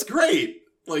guy. That's great.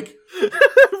 Like,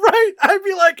 right? I'd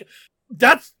be like,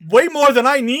 that's way more than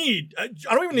I need. I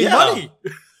don't even need money.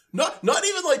 Not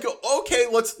even like, okay,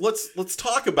 let's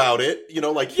talk about it. Here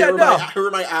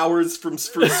are my hours from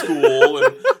school,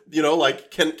 and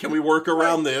like, can we work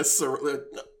around this? Or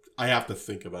I have to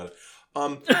think about it.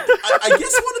 I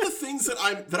guess one of the things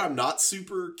that I'm not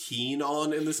super keen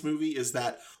on in this movie is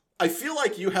that I feel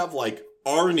like you have like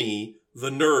Arnie the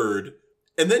nerd,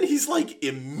 and then he's like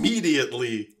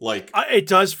immediately like it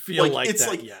does feel like it's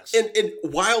that, like, yes. And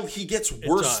while he gets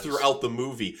worse throughout the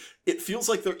movie, it feels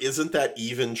like there isn't that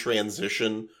even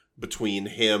transition between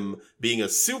him being a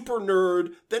super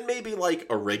nerd, then maybe like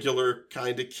a regular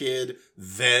kind of kid,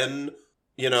 then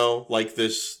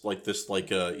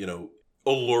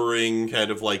alluring kind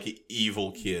of like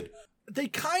evil kid. They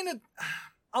kind of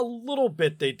a little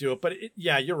bit they do it, but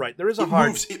you're right. There is It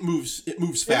moves fast. It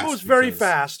moves very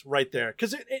fast right there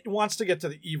because it wants to get to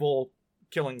the evil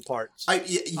killing parts. I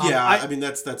mean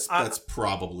that's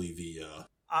probably the.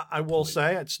 I will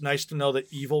say it's nice to know that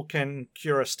evil can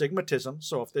cure astigmatism.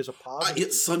 So if there's a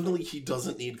positive, suddenly he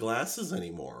doesn't need glasses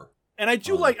anymore. And I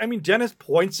do Dennis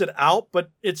points it out, but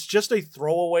it's just a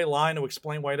throwaway line to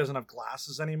explain why he doesn't have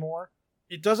glasses anymore.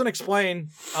 It doesn't explain.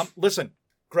 Listen,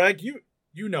 Greg, you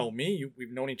know me.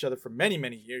 We've known each other for many,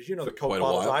 many years. You know the Coke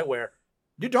bottles I wear.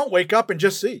 You don't wake up and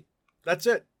just see. That's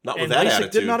it. Not with that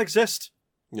attitude. LASIK did not exist.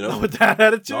 Not with that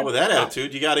attitude. Not with that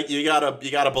attitude. You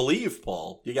gotta believe,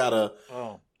 Paul. You gotta.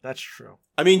 Oh, that's true.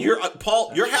 I mean,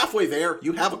 Paul. You're halfway there.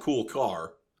 You have a cool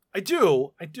car. I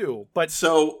do. But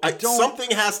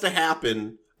something has to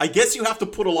happen. I guess you have to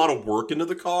put a lot of work into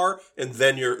the car, and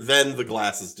then the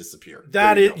glasses disappear.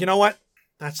 That is, you know what?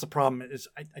 That's the problem. Is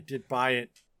I did buy it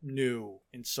new,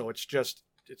 and so it's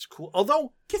cool.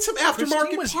 Although get some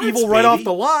aftermarket was parts, evil right off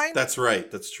the line. That's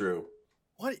right. That's true.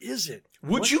 What is it?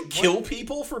 Would you kill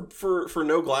people for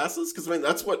no glasses? Because I mean,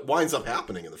 that's what winds up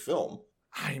happening in the film.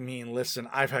 I mean, listen,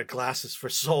 I've had glasses for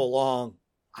so long.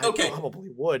 I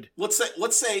probably would. Let's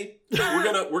say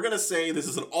we're gonna say this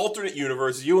is an alternate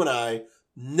universe. You and I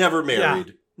never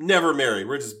married.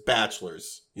 We're just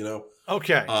bachelors.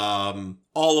 Okay.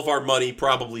 All of our money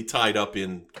probably tied up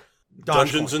in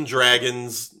Dungeons and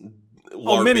Dragons.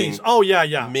 LARPing, minis. Oh yeah.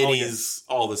 Minis.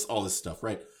 All this stuff,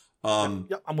 right? I'm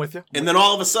with you. And then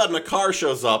all of a sudden, a car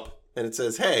shows up and it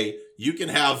says, "Hey, you can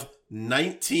have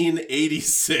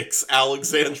 1986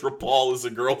 Alexandra Paul as a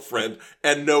girlfriend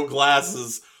and no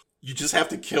glasses. You just have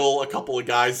to kill a couple of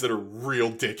guys that are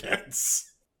real dickheads."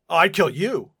 Oh, I'd kill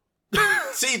you.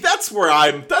 See, that's where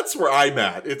I'm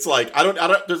at. It's like I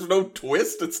don't. There's no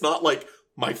twist. It's not like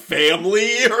my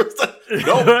family or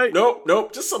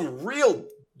nope. Just some real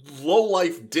low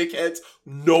life dickheads.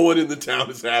 No one in the town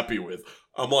is happy with.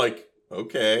 I'm like,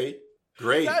 okay,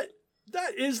 great.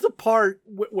 That is the part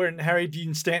when Harry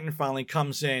Dean Stanton finally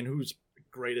comes in, who's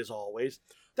great as always.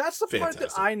 That's the part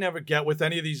that I never get with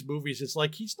any of these movies. It's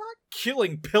like he's not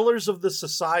killing pillars of the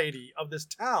society of this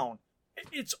town.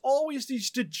 It's always these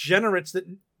degenerates that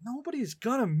nobody's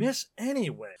gonna miss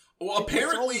anyway. Well,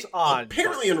 always odd,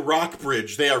 apparently in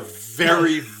Rockbridge, they are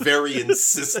very, very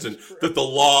insistent that the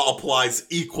law applies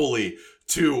equally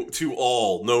to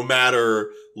all, no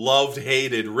matter loved,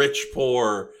 hated, rich,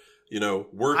 poor,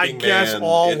 working man. I guess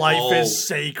all life is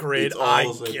sacred,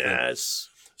 guess.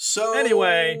 So,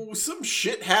 anyway, some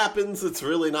shit happens that's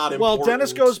really not important. Well,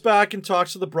 Dennis goes back and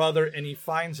talks to the brother, and he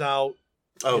finds out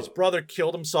his brother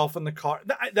killed himself in the car.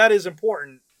 That is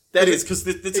important. That is, because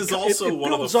this is also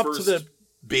one of the first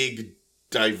big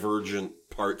divergent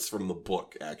parts from the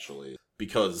book, actually.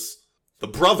 Because the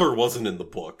brother wasn't in the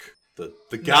book.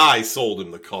 The guy sold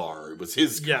him the car. It was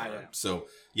his car. Yeah. So,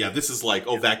 this is like,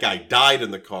 that guy died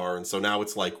in the car, and so now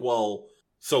it's like, well,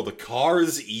 so the car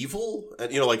is evil?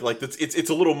 And, it's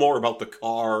a little more about the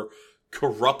car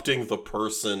corrupting the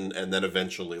person and then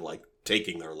eventually,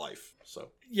 taking their life. So.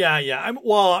 Yeah.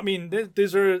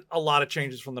 These are a lot of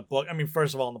changes from the book. I mean,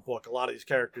 first of all, in the book, a lot of these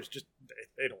characters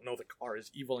they don't know the car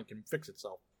is evil and can fix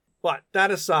itself. But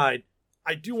that aside,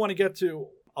 I do want to get to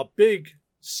a big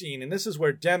scene, and this is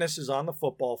where Dennis is on the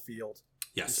football field.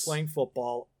 Yes. He's playing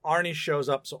football. Arnie shows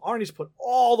up. So Arnie's put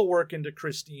all the work into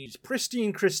Christine. He's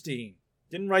pristine Christine.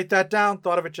 Didn't write that down.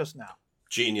 Thought of it just now.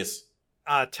 Genius.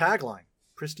 Tagline.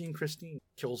 Pristine Christine.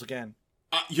 Kills again.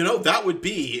 That would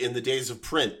be, in the days of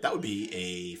print, that would be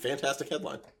a fantastic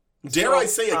headline. Dare I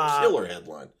say a killer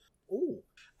headline. Ooh.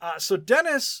 So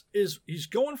Dennis he's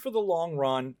going for the long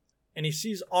run, and he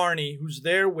sees Arnie, who's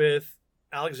there with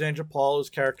Alexandra Paul, whose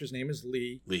character's name is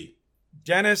Lee.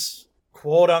 Dennis,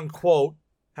 quote unquote,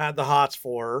 had the hots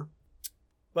for her,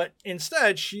 but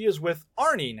instead she is with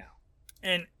Arnie now.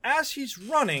 And as he's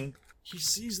running, he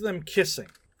sees them kissing.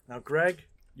 Now, Greg,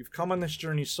 you've come on this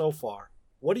journey so far.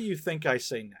 What do you think I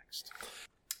say next?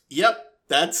 Yep,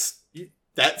 that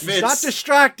fits. He's not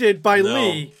distracted by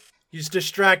Lee. He's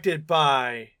distracted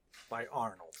by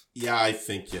Arnold. Yeah, I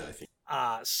think.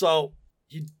 So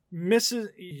he misses.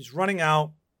 He's running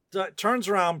out. Turns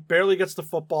around, barely gets the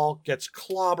football, gets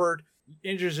clobbered,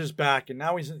 injures his back, and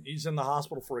now he's in the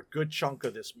hospital for a good chunk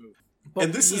of this movie. But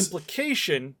and the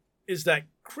implication is that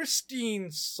Christine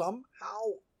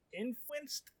somehow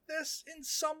influenced this in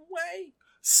some way.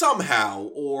 Somehow,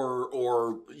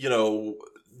 or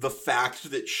the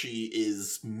fact that she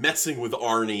is messing with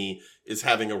Arnie is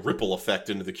having a ripple effect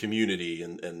into the community,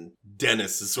 and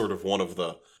Dennis is sort of one of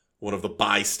the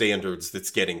bystanders that's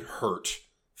getting hurt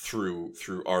through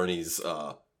Arnie's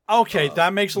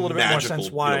that makes a little bit more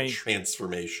sense why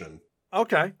transformation.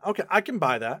 Okay, I can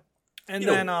buy that. And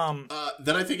then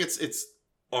I think it's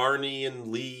Arnie and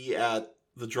Lee at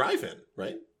the drive-in,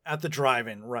 right? At the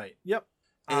drive-in, right? Yep.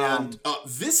 And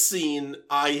this scene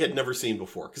I had never seen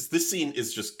before, because this scene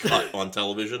is just cut on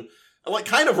television.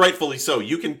 Kind of rightfully so.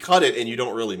 You can cut it and you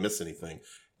don't really miss anything.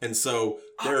 And so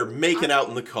they're making out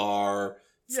in the car.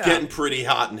 It's getting pretty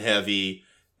hot and heavy.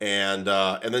 And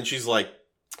then she's like,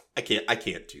 I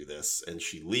can't do this. And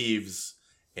she leaves,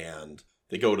 and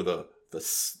they go to the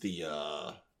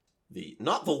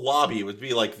not the lobby, it would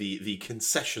be like the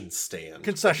concession stand.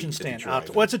 Concession stand.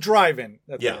 Well, it's a drive-in.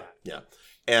 Yeah.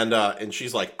 And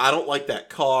she's like, I don't like that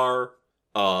car.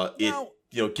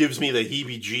 It gives me the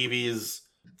heebie-jeebies.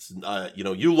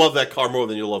 You love that car more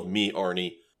than you love me,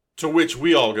 Arnie. To which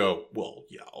we all go, well,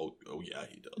 yeah, yeah,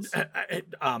 he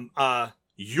does.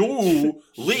 You,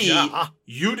 Lee,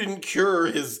 you didn't cure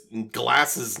his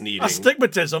glasses needing.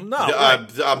 Astigmatism, no.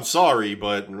 I'm sorry,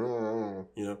 but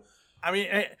I mean,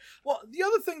 the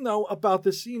other thing though about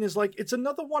this scene is it's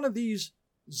another one of these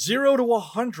 0 to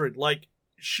 100.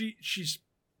 She's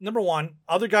number one,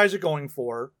 other guys are going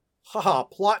for her. Haha,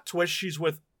 plot twist, she's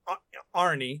with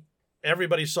Arnie.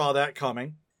 Everybody saw that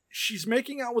coming. She's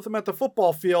making out with him at the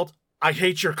football field. I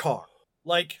hate your car.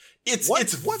 It's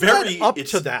very up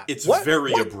to that. It's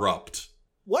very abrupt.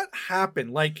 What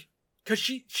happened? Because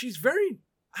she's very,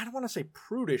 I don't want to say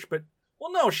prudish, but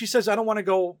no, she says I don't want to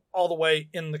go all the way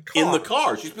in the car. In the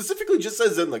car. She specifically just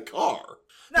says in the car.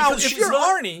 Now, if you're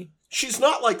Arnie, she's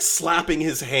not slapping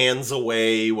his hands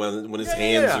away when his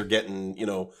hands are getting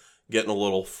a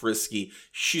little frisky.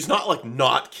 She's not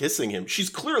not kissing him. She's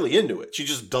clearly into it. She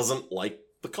just doesn't like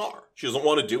the car. She doesn't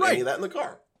want to do any of that in the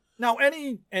car. Now,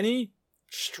 any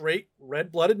straight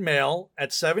red-blooded male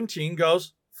at 17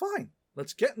 goes, fine,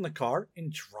 let's get in the car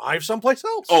and drive someplace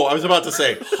else. Oh, I was about to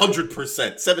say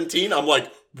 100%. 17, I'm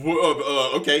like,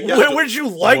 okay. Yeah, where would you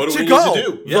like to go? To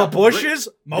do? Yeah, the bushes?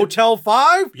 Great. Motel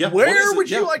 5? Yeah, where would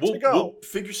you like to go? We'll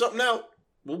figure something out.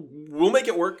 We'll make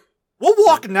it work. We'll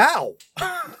walk now.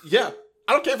 Yeah.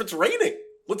 I don't care if it's raining.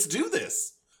 Let's do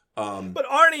this. But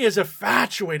Arnie is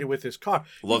infatuated with his car.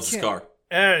 Loves his car.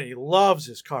 And he loves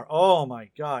his car. Oh my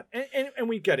God. And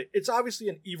we get it. It's obviously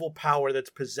an evil power that's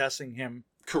possessing him.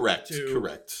 Correct.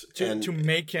 To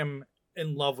make him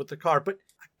in love with the car. But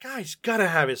a guy's got to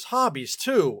have his hobbies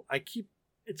too.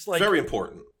 It's like. Very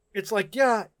important. It's like,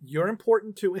 yeah, you're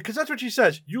important too. Because that's what she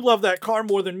says. You love that car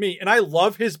more than me. And I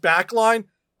love his backline.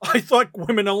 I thought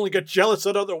women only get jealous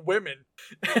at other women.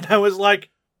 And I was like,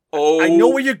 I know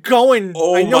where you're going.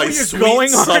 I know my where you're sweet going,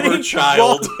 summer Arnie.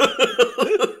 child.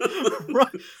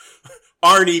 Right.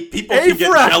 Arnie, people can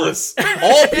get jealous.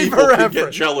 All people can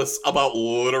get jealous about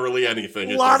literally anything.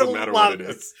 It doesn't matter what it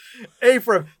is. A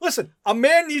for him. Listen, a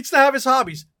man needs to have his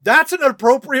hobbies. That's an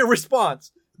appropriate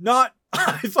response. Not,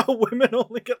 I thought women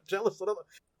only get jealous at other.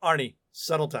 Arnie,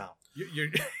 settle down.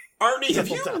 Arnie, have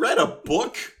you read a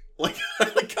book? Like,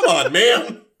 come on,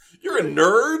 man. You're a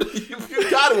nerd.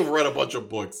 You've got to have read a bunch of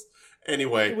books.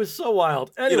 Anyway, it was so wild.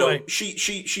 Anyway,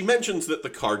 she mentions that the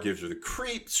car gives her the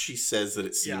creeps. She says that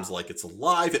it seems like it's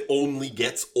alive. It only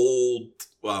gets old,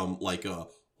 like a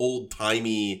old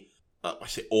timey. I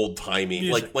say old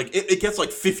timey, like it gets like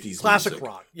 50s classic music.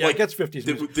 rock. Yeah, like, it gets 50s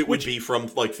music. That would be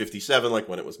from like 57, like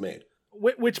when it was made.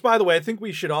 Which, by the way, I think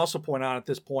we should also point out at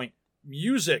this point,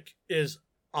 music is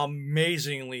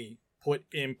amazingly put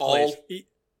in place.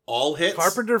 All hits.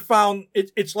 Carpenter found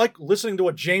it's like listening to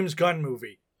a James Gunn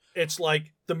movie. It's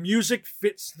like the music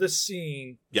fits the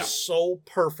scene so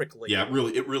perfectly. Yeah, it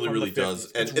really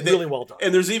does. And it's really well done.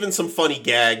 And there's even some funny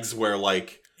gags where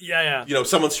like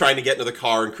someone's trying to get into the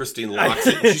car and Christine locks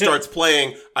it. And she starts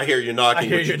playing. I hear you knocking,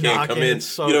 but you can't come in.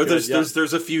 So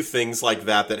there's a few things like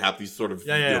that have these sort of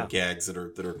gags that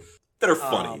are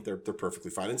funny. They're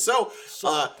perfectly fine. And so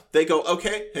they go,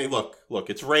 okay, hey, look,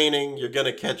 it's raining. You're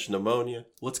gonna catch pneumonia.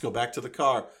 Let's go back to the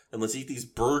car and let's eat these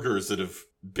burgers that have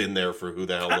been there for who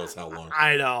the hell knows how long.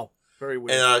 I know, very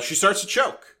weird. And she starts to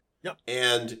choke. Yep.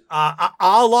 And a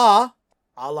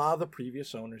la the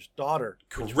previous owner's daughter.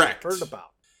 Correct. Heard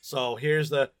about. So here's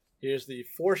the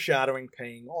foreshadowing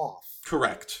paying off.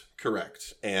 Correct.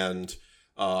 And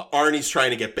Arnie's trying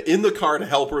to get in the car to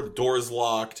help her. The door's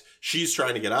locked. She's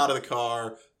trying to get out of the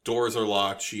car. Doors are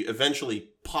locked. She eventually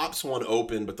pops one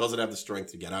open, but doesn't have the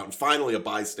strength to get out. And finally, a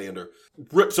bystander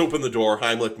rips open the door,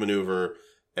 Heimlich maneuver,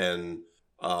 and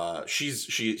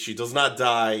she does not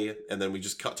die. And then we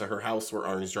just cut to her house where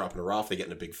Arnie's dropping her off. They get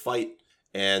in a big fight,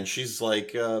 and she's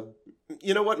like,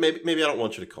 "You know what? Maybe I don't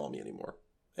want you to call me anymore."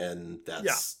 And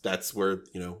that's where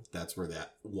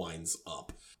that winds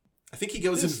up. I think he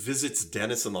goes and visits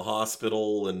Dennis in the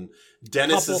hospital, and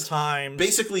Dennis couple times.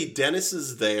 Basically, Dennis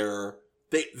is there.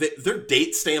 They're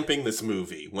date stamping this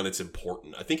movie when it's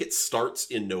important. I think it starts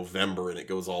in November and it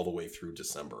goes all the way through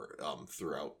December.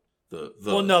 Throughout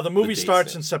the movie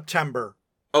starts in September.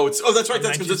 That's right.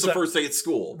 That's because it's the first day at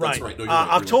school. That's right. No, you're right.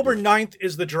 October 9th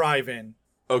is the drive-in.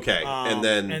 Okay, and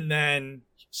then.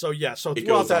 So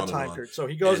throughout that time period. So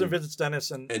he goes and visits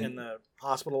Dennis in the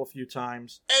hospital a few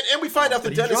times. And we find out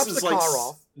that Dennis is like car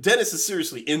off. Dennis is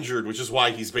seriously injured, which is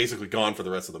why he's basically gone for the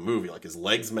rest of the movie. Like his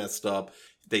leg's messed up.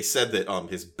 They said that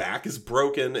his back is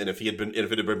broken, and if it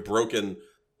had been broken,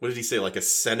 what did he say, like a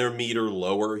centimeter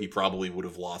lower, he probably would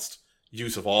have lost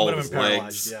use of all of his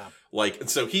legs. Yeah. And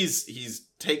so he's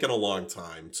taken a long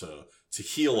time to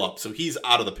heal up. So he's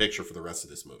out of the picture for the rest of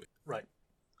this movie. Right.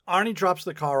 Arnie drops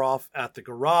the car off at the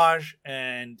garage,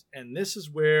 and this is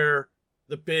where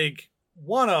the big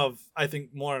one of, I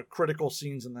think, more critical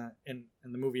scenes in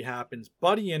the movie happens.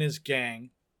 Buddy and his gang,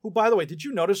 who, by the way, did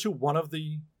you notice who one of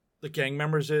the gang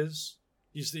members is?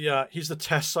 He's the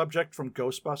test subject from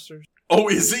Ghostbusters. Oh,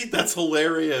 is he? That's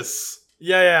hilarious.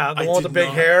 Yeah, the one with the big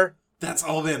hair. That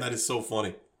is so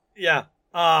funny. Yeah.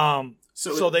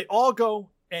 So they all go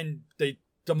and they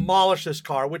demolish this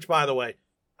car, which, by the way,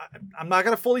 I'm not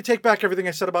going to fully take back everything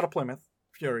I said about a Plymouth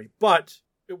Fury, but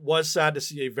it was sad to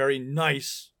see a very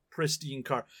nice, pristine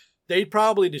car. They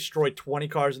probably destroyed 20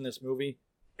 cars in this movie.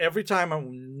 Every time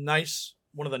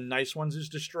one of the nice ones is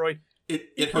destroyed,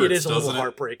 it hurts, it is a little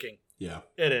heartbreaking. Yeah.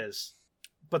 It is.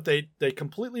 But they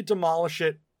completely demolish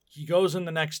it. He goes in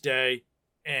the next day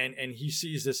and he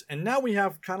sees this. And now we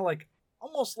have kind of like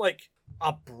almost like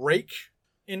a break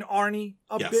in Arnie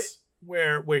bit.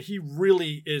 Where he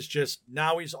really is just,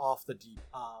 now he's off the deep.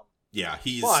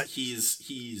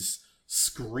 He's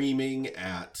screaming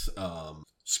at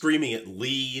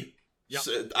Lee. Yep.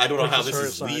 So, I don't know how this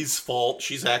is Lee's fault.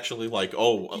 She's actually like,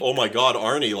 oh my God,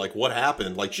 Arnie, like what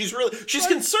happened? Like she's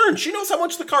concerned. She knows how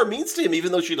much the car means to him,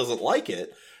 even though she doesn't like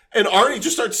it. And Arnie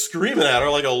just starts screaming at her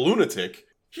like a lunatic.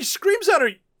 He screams at her,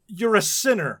 "You're a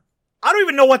sinner." I don't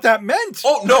even know what that meant.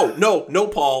 Oh, no,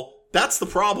 Paul. That's the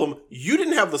problem. You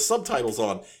didn't have the subtitles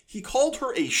on. He called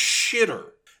her a shitter.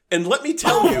 And let me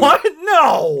tell you. What?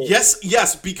 No!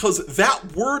 Yes, because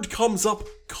that word comes up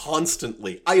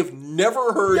constantly. I have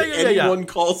never heard anyone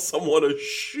call someone a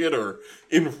shitter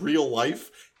in real life.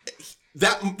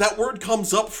 That word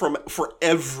comes up for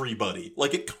everybody.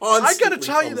 Like, it constantly I gotta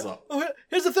tell you, comes up.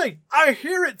 Here's the thing. I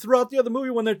hear it throughout the other movie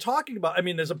when they're talking about, I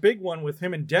mean, there's a big one with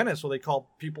him and Dennis where they call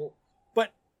people,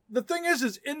 but the thing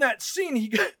is in that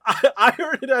scene, I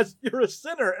heard it as, "You're a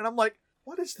sinner," and I'm like,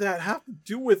 what does that have to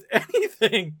do with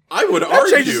anything? I would that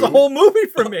argue changes the whole movie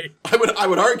for me. I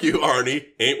would argue, Arnie,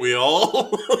 ain't we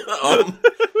all?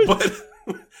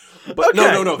 But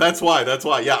okay. no, that's why.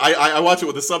 Yeah, I watch it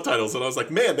with the subtitles, and I was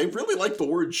like, man, they really like the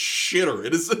word shitter.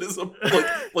 It is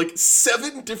like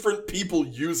 7 different people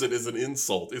use it as an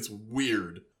insult. It's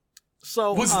weird.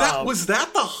 So was that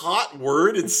the hot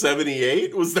word in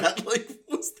 '78? Was that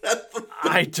the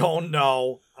I don't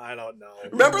know.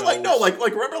 Remember,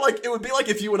 it would be like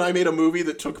if you and I made a movie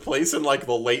that took place in like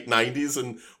the late '90s,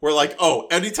 and we're like, oh,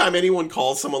 anytime anyone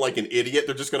calls someone like an idiot,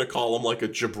 they're just gonna call them like a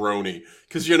jabroni,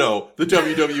 because the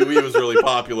WWE was really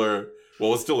popular. Well,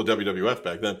 it was still a WWF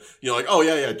back then. Like, oh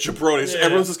yeah, jabroni. So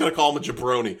everyone's just gonna call him a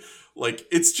jabroni. Like,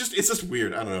 it's just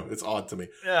weird. I don't know. It's odd to me.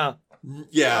 Yeah.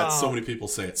 Yeah, so many people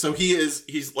say it. So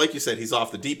he's like you said, he's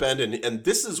off the deep end, and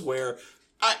this is where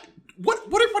what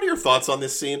are your thoughts on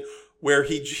this scene where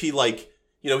he like,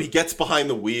 he gets behind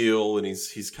the wheel and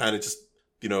he's kind of just,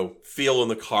 feeling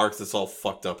the car because it's all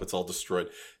fucked up, it's all destroyed.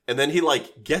 And then he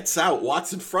like gets out,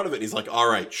 walks in front of it, and he's like, all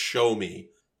right, show me.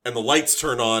 And the lights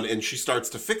turn on and she starts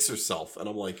to fix herself. And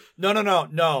I'm like,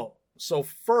 No. So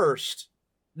first,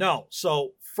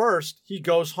 he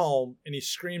goes home and he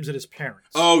screams at his parents.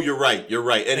 Oh, you're right.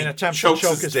 And he attempts chokes to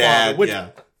choke his his dad.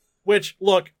 father. Which,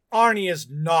 look, Arnie is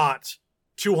not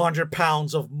 200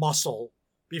 pounds of muscle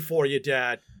before your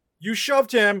dad. You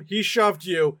shoved him, he shoved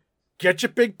you. Get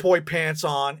your big boy pants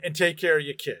on and take care of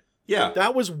your kid. Yeah.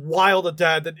 That was wild, a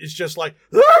dad that is just like,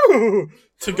 "Ooh!"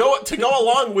 To go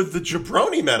along with the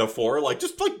jabroni metaphor, like,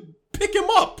 just like pick him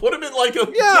up, put him in like a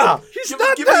he's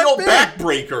not give that him the old big.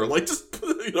 backbreaker, like, just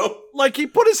like he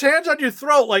put his hands on your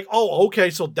throat, like, oh, okay,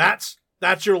 so that's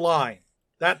your line.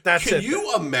 That's Can it. Can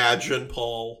you imagine,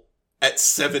 Paul, at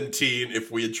 17,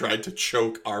 if we had tried to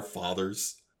choke our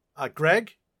fathers?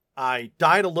 Greg, I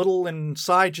died a little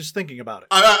inside just thinking about it.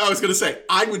 I was gonna say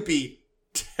I would be.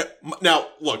 Now,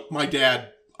 look, my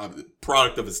dad,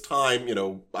 product of his time,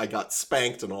 I got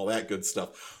spanked and all that good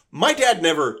stuff. My dad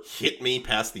never hit me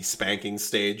past the spanking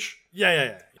stage.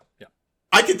 Yeah.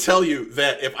 I can tell you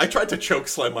that if I tried to choke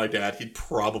slam my dad, he'd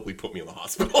probably put me in the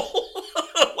hospital.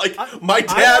 My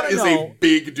dad is a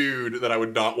big dude that I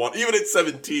would not want. Even at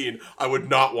 17, I would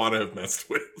not want to have messed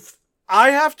with.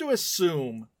 I have to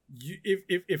assume,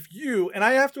 if you, and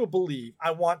I have to believe,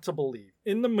 I want to believe,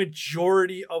 in the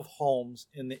majority of homes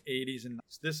in the 80s and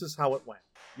 90s, this is how it went.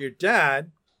 Your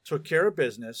dad took care of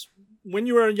business when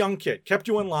you were a young kid, kept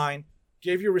you in line,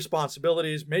 gave you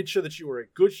responsibilities, made sure that you were a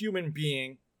good human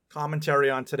being. Commentary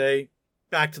on today.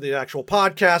 Back to the actual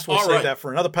podcast. We'll save that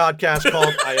for another podcast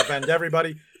called I Offend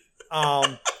Everybody.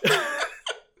 And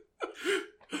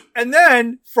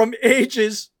then from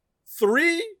ages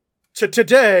 3 to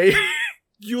today,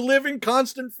 you live in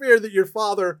constant fear that your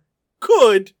father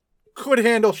could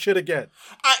handle shit again.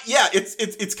 Yeah,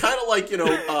 it's kind of like,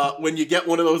 when you get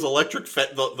one of those electric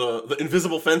the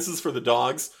invisible fences for the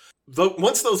dogs.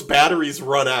 Once those batteries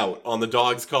run out on the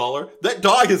dog's collar, that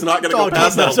dog is not going to go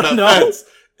past that fence.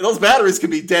 And those batteries can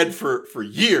be dead for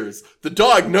years. The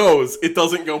dog knows it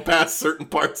doesn't go past certain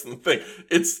parts of the thing.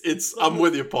 I'm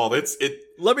with you, Paul.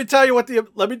 Let me tell you what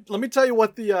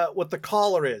the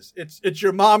collar is. It's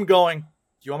your mom going, "Do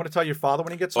you want me to tell your father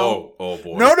when he gets home?" Oh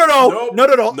boy. No. Nope.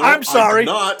 No. I'm sorry.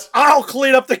 Not. I'll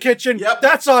clean up the kitchen. Yep.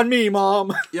 That's on me,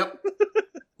 Mom. Yep.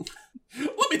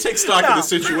 Let me take stock of the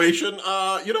situation.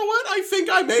 You know what? I think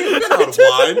I may have been out of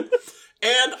line,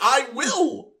 and I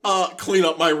will clean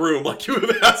up my room like you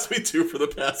have asked me to for the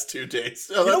past 2 days.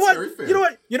 So that's very fair.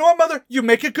 You know what, Mother? You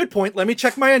make a good point. Let me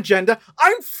check my agenda.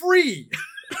 I'm free.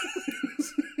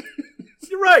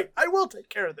 You're right. I will take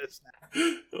care of this now.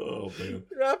 Oh man,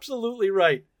 you're absolutely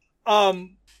right.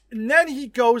 And then he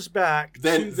goes back.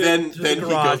 Then he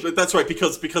goes. But that's right,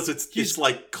 because it's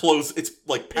like close. It's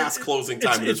like past closing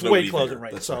time. It's way closing, there.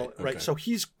 right? That's so right. Okay. So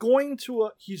he's going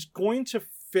to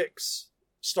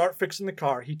start fixing the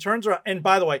car. He turns around, and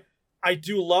by the way, I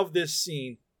do love this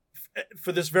scene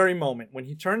for this very moment when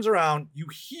he turns around. You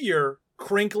hear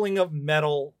crinkling of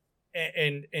metal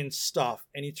and stuff,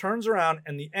 and he turns around,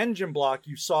 and the engine block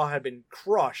you saw had been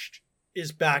crushed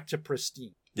is back to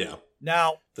pristine. Yeah.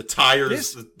 Now the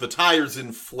tires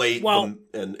inflate,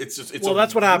 and it's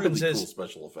that's what happens. Really cool is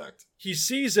special effect. He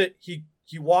sees it. He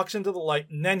He walks into the light,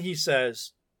 and then he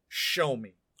says, "Show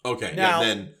me." Okay, Now-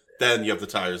 then you have the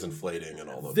tires inflating and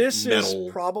all the This metal.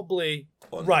 is probably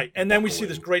bun- right. And then we see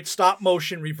this buckling. great stop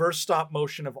motion, reverse stop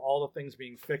motion of all the things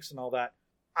being fixed and all that.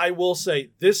 I will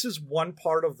say this is one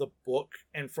part of the book,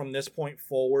 and from this point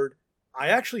forward, I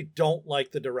actually don't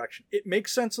like the direction. It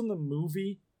makes sense in the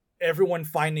movie, everyone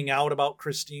finding out about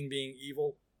Christine being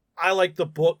evil. I like the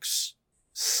book's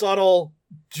subtle,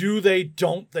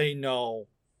 don't they know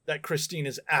that Christine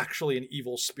is actually an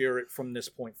evil spirit from this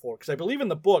point forward. Because I believe in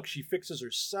the book, she fixes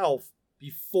herself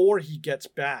before he gets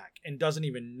back and doesn't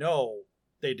even know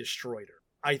they destroyed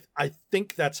her. I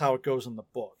think that's how it goes in the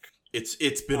book.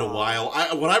 It's been a while.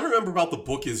 What I remember about the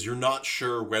book is you're not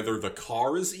sure whether the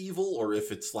car is evil or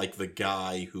if it's like the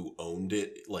guy who owned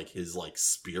it, like his like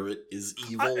spirit is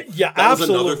evil. Yeah, That was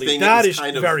absolutely. another thing That was is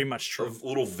kind of very much true. A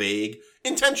little vague,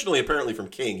 intentionally apparently from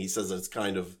King. He says that it's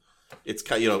kind of is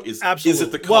it Absolutely.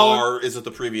 the car? Is it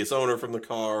the previous owner from the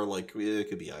car? Like it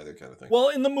could be either kind of thing. Well,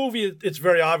 in the movie, it's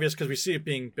very obvious because we see it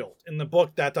being built. In the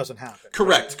book, that doesn't happen.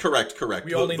 Correct.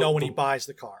 We only know when he buys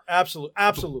the car.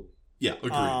 Absolutely. Yeah,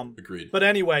 agreed. But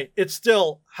anyway, it's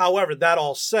still, however, that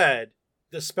all said,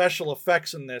 the special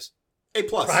effects in this, A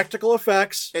plus. practical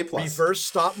effects, A plus. reverse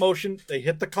stop motion, they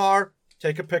hit the car,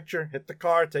 take a picture, hit the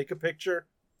car, take a picture,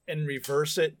 and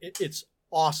reverse it. It's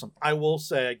awesome. I will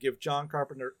say, I give John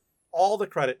Carpenter all the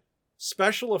credit.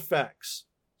 Special effects,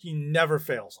 he never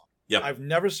fails on. Yep. I've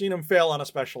never seen him fail on a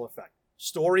special effect.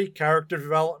 Story, character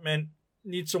development,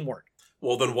 needs some work.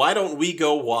 Well, then why don't we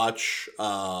go watch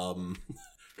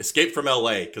Escape from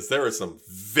LA? Because there are some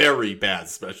very bad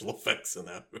special effects in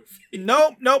that movie.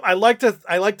 Nope. I like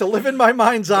to live in my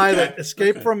mind's eye Okay, that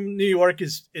Escape from New York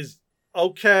is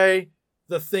okay.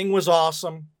 The Thing was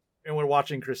awesome, and we're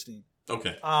watching Christine.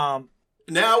 Okay.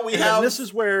 Now we have. This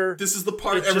is where this is the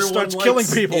part it just everyone starts likes. killing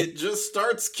people. It just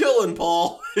starts killing,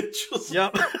 Paul. It just.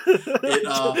 Yep.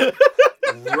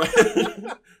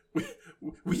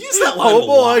 We use that line. Oh a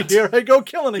boy, lot. here I go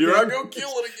killing again. Here I go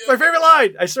killing again. My favorite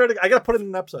line. I gotta put it in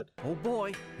an episode. Oh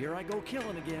boy, here I go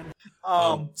killing again.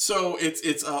 So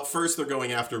it's first they're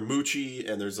going after Moochie,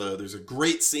 and there's a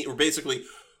great scene where basically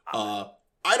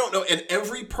I don't know, and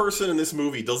every person in this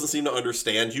movie doesn't seem to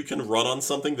understand you can run on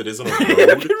something that isn't a You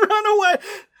road. can run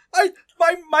away.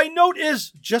 My note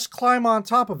is just climm on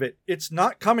top of it. It's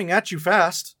not coming at you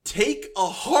fast. Take a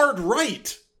hard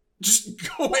right. Just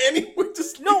go anywhere.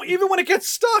 No, even when it gets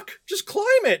stuck, just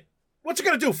climb it. What's it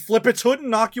gonna do? Flip its hood and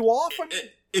knock you off? I mean,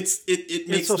 It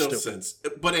makes so no stupid. sense.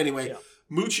 But anyway, Yeah.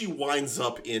 Moochie winds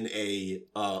up in a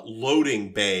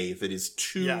loading bay that is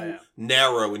too Yeah.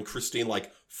 narrow, and Christine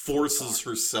forces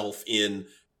herself in,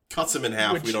 cuts him in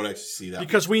half. Which- We don't actually see that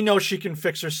because we know she can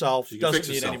fix herself. she can Doesn't fix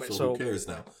need herself. anybody. So who cares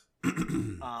now?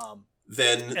 And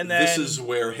This then- is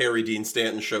where Harry Dean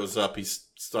Stanton shows up. He's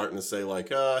starting to say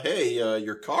hey,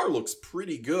 your car looks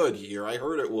pretty good here. I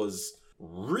heard it was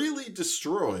really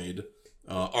destroyed.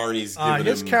 Arnie's giving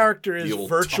his him character the is old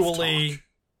virtually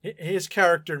tough talk. his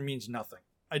character means nothing.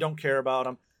 I don't care about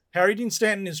him. Harry Dean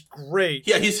Stanton is great.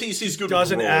 Yeah, he's good.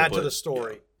 Doesn't with the role, add to but- the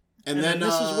story. yeah. And then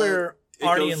this is where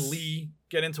Arnie goes- and Lee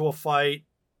get into a fight.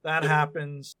 That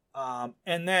happens.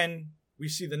 And then we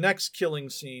see the next killing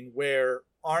scene where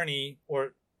Arnie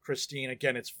or Christine,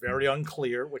 again, it's very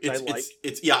unclear, which I like.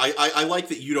 I like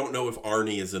that you don't know if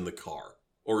Arnie is in the car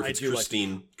or if I it's do like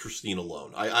Christine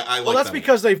alone. I like well, that's that.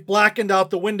 because they've blackened out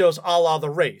the windows a la The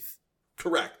Wraith.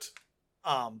 Correct.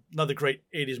 Another great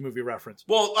 80s movie reference.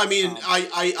 Well, I mean,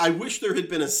 I wish there had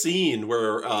been a scene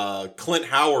where Clint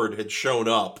Howard had shown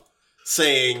up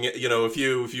saying, if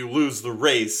you lose the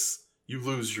race, you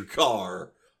lose your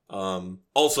car.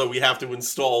 Also, we have to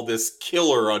install this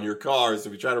killer on your car, so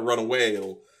if you try to run away,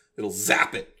 it'll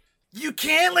zap it. You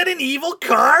can't let an evil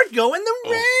car go in the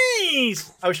race.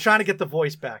 I was trying to get the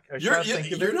voice back. I was trying to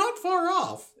think of You're it. not far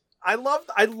off. I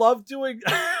love doing.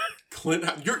 Clint,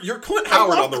 your Clint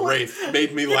Howard on the Wraith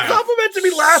made me You laugh. complimented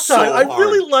me last so time. I hard.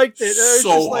 really liked it. It was So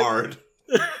just like- hard.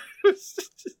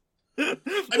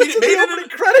 I mean, it made it opening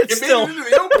credits It made still. it into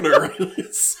the opener.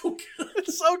 It's so good.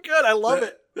 It's so good. I love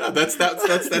it. Yeah,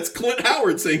 that's Clint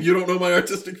Howard saying you don't know my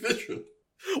artistic vision.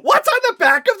 What's on the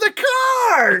back of the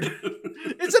card?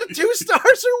 Is it a 2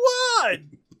 stars or what?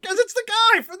 Because it's the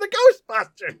guy from the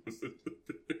Ghostbusters.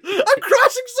 I'm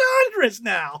crossing genres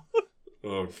now.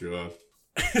 Oh god.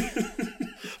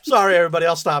 Sorry, everybody.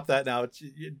 I'll stop that now.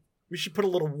 We should put a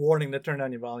little warning to turn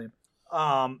down your volume.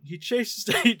 He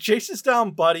chases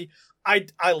down Buddy.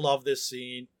 I love this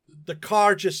scene. The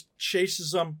car just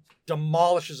chases him,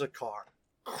 demolishes a car,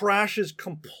 crashes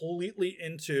completely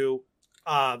into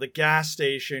the gas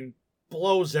station,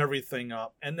 blows everything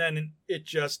up, and then it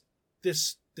just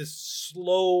this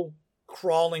slow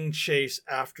crawling chase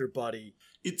after Buddy.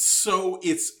 It's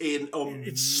an amazing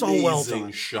It's so well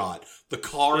done. shot. The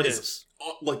car is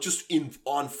like just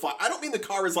on fire. I don't mean the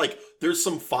car is like there's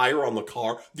some fire on the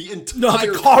car. The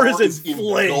entire car is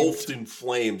inflamed. engulfed in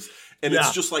flames, and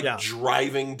it's just like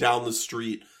driving down the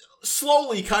street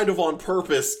slowly, kind of on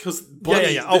purpose, because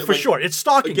Buddy. Oh, for sure, it's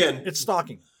stalking. Again, it's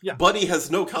stalking. Yeah, Buddy has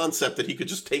no concept that he could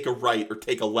just take a right or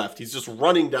take a left. He's just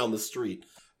running down the street,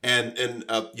 and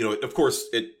of course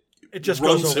it just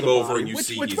runs goes him over, and you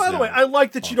see. Which, he's by the way, I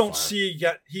like that you don't fire. see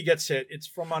yet. He gets hit. It's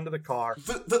from under the car.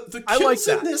 The I kills like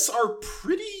that. in this are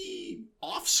pretty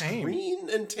off-screen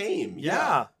and tame.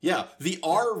 Yeah. The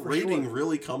R rating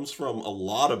really comes from a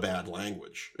lot of bad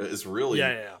language. It's really.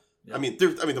 Yeah. I mean,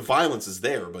 the violence is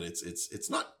there, but it's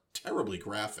not terribly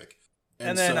graphic.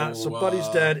 And then so Buddy's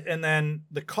dead, and then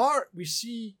the car, we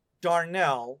see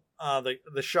Darnell,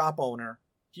 the shop owner.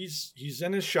 He's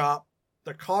in his shop.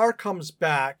 The car comes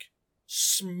back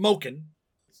smoking,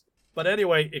 but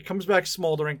anyway, it comes back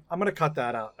smoldering. I'm gonna cut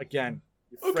that out again.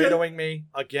 You're Fredoing me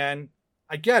again.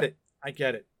 I get it.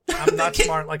 I'm not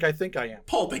smart like I think I am.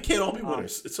 Paul, they can't all be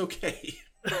winners. It's okay.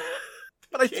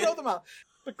 But I throw them out.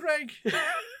 But Greg, I'm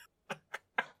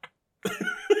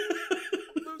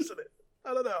losing it.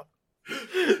 I don't know.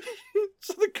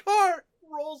 So the car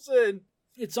rolls in.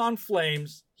 It's on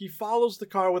flames. He follows the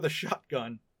car with a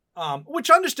shotgun. Which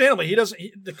understandably he doesn't.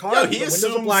 The windows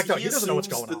are blacked out. He doesn't know what's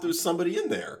going on. That there's somebody in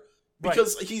there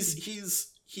because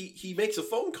he makes a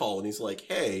phone call and he's like,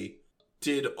 "Hey,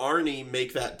 did Arnie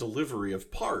make that delivery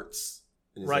of parts?"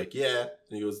 And he's like, "Yeah."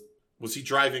 And he goes, "Was he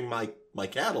driving my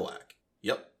Cadillac?"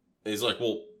 "Yep." And he's like,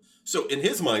 "Well," so in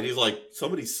his mind, he's like,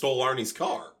 "Somebody stole Arnie's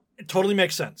car." It totally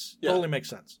makes sense. Yeah. Totally makes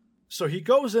sense. So he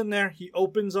goes in there. He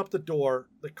opens up the door.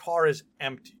 The car is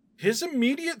empty. His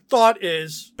immediate thought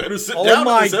is, better sit oh down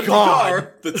my in this empty God.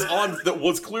 car that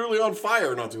was clearly on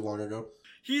fire not too long ago.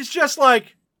 He's just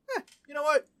like, you know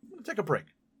what? I'm going to take a break.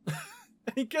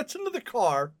 And he gets into the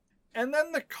car, and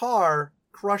then the car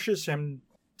crushes him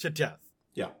to death.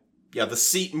 Yeah, the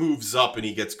seat moves up and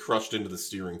he gets crushed into the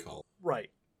steering column.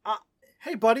 Right.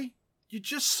 Hey, buddy, you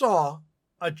just saw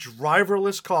a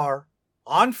driverless car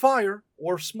on fire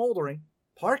or smoldering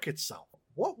park itself.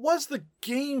 What was the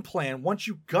game plan once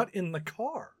you got in the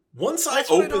car? Once I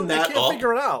can't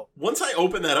figure it out. Once I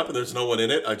open that up and there's no one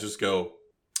in it, I just go,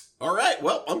 all right,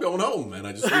 well, I'm going home. And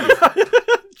I just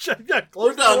leave.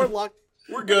 Close the door, lock.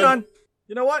 We're good. We're done.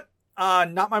 You know what?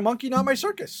 Not my monkey, not my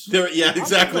circus. Yeah,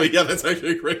 exactly. Yeah, that's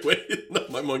actually a great way.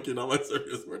 Not my monkey, not my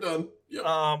circus. We're done. Yep.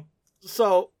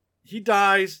 So he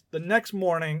dies. The next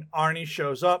morning, Arnie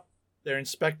shows up. They're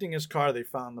inspecting his car. They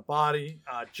found the body.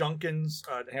 Junkins,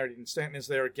 Harry Dean Stanton, is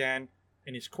there again,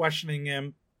 and he's questioning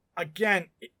him. Again,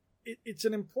 it's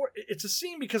a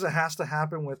scene because it has to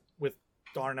happen with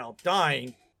Darnell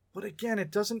dying. But again, it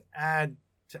doesn't add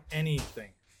to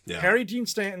anything. Yeah. Harry Dean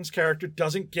Stanton's character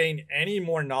doesn't gain any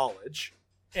more knowledge,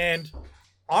 and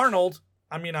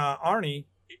Arnie,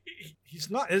 he's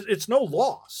not. It's no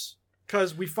loss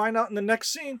because we find out in the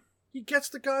next scene he gets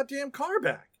the goddamn car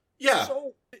back. Yeah.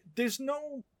 So there's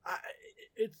no.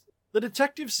 It's the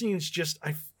detective scenes just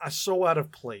are so out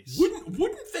of place.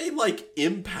 Wouldn't they like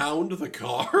impound the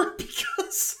car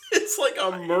because it's like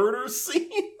a murder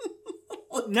scene?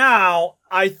 Now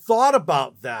I thought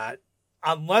about that.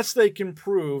 Unless they can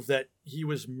prove that he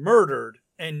was murdered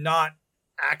and not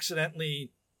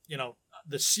accidentally,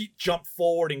 the seat jumped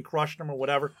forward and crushed him or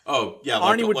whatever. Oh, yeah.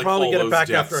 Arnie would probably get it back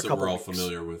after a couple we're all weeks.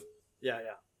 familiar with. Yeah.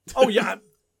 Oh, yeah.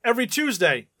 Every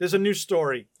Tuesday, there's a new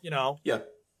story, Yeah.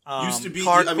 Used to be,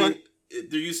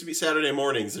 there used to be Saturday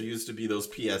mornings. There used to be those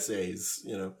PSAs,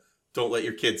 don't let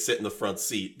your kids sit in the front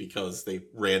seat because they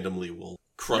randomly will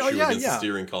crush you against the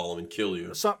steering column and kill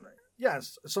you.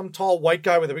 Yes, some tall white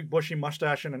guy with a big bushy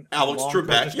mustache and Alex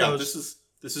Trebek. Yeah, goes,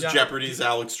 this is Jeopardy's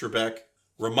Alex Trebek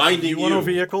reminding you. Do you own a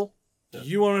vehicle? Yeah. Do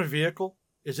you own a vehicle?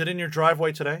 Is it in your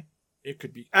driveway today? It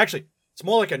could be. Actually, it's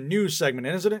more like a news segment,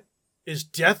 isn't it? Is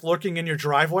death lurking in your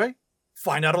driveway?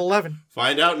 Find out at 11.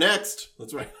 Find out next.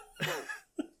 That's right.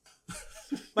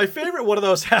 My favorite one of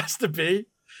those has to be,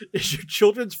 is your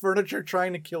children's furniture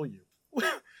trying to kill you?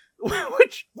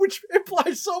 Which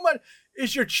implies so much.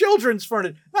 Is your children's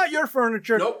furniture, not your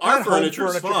furniture. Nope, our furniture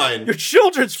is fine. Your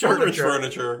children's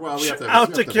furniture. Well, we have to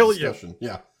out to kill you.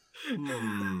 Yeah.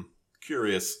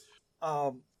 Curious.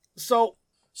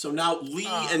 So now Lee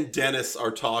and Dennis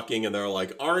are talking, and they're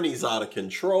like, Arnie's out of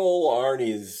control.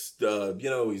 Arnie's,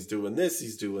 he's doing this,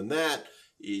 he's doing that.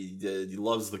 He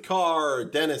loves the car.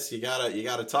 Dennis, you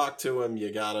gotta talk to him.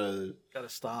 You gotta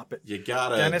stop it. You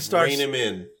gotta rein him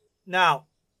in. Now,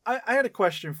 I had a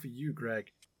question for you,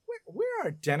 Greg. where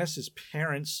are Dennis's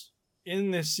parents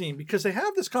in this scene? Because they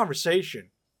have this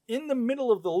conversation in the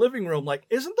middle of the living room. Like,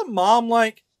 isn't the mom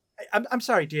like, I'm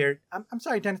sorry, dear. I'm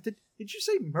sorry, Dennis. Did you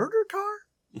say murder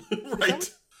car?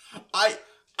 Right.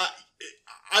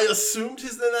 I assumed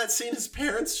in that scene his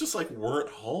parents just like weren't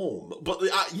home. But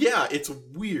yeah, it's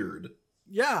weird.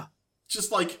 Yeah.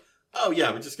 Just like, oh yeah,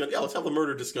 let's have the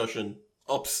murder discussion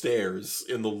upstairs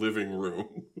in the living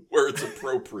room where it's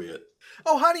appropriate.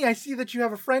 Oh, honey, I see that you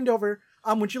have a friend over.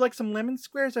 Would you like some lemon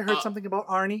squares? I heard something about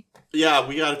Arnie. Yeah,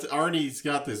 Arnie's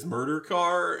got this murder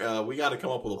car. We got to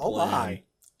come up with a plan. Oh my.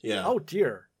 Yeah. Oh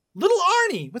dear. Little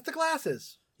Arnie with the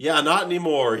glasses. Yeah, not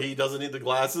anymore. He doesn't need the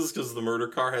glasses because the murder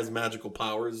car has magical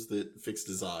powers that fixed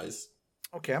his eyes.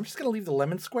 Okay, I'm just gonna leave the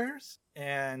lemon squares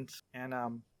and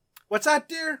what's that,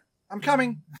 dear? I'm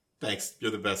coming. Thanks.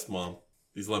 You're the best, Mom.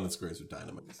 These lemon squares are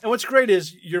dynamite. And what's great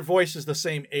is your voice is the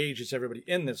same age as everybody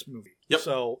in this movie. Yep.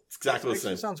 So it's exactly the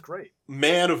same. Sounds great.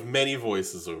 Man of many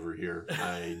voices over here.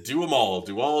 I do them all.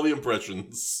 Do all the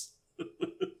impressions.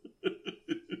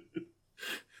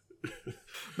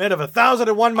 Man of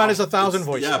 1,001 minus 1,000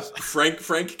 voices. Yeah,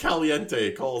 Frank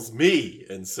Caliente calls me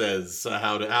and says,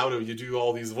 "How do you do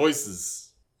all these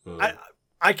voices?"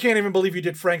 I can't even believe you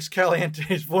did Frank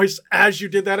Caliente's voice as you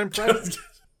did that impression.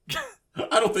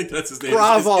 I don't think that's his name.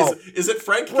 Bravo. Is it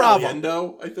Frank Bravo.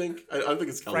 Caliendo? I think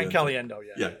it's Caliendo. Frank Caliendo,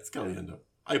 yeah. Yeah, it's Caliendo.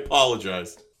 I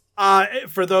apologize.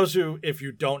 For those if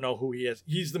you don't know who he is,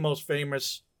 he's the most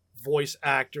famous voice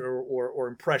actor or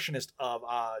impressionist of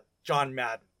John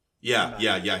Madden. Yeah.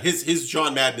 His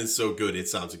John Madden is so good. It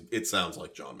sounds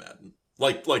like John Madden.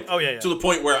 Like oh yeah. To the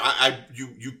point where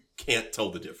you can't tell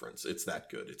the difference. It's that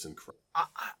good. It's incredible.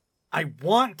 I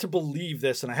want to believe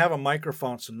this, and I have a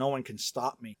microphone so no one can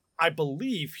stop me. I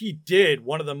believe he did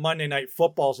one of the Monday Night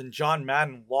Footballs, and John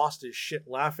Madden lost his shit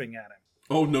laughing at him.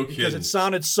 Oh, no kidding. Because it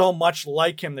sounded so much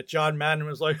like him that John Madden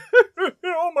was like,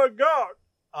 oh my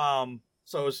God.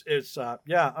 So it's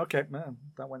yeah, okay, man,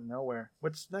 that went nowhere.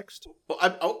 What's next? Well, I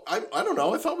don't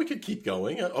know. I thought we could keep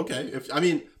going. Okay.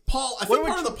 Paul, I think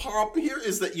part of the problem here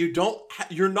is that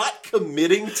you're not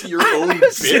committing to your own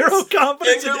bits. Zero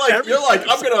confidence. And you're like,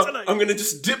 I'm gonna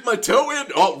just dip my toe in.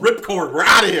 Oh, ripcord, we're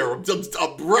out of here. I'm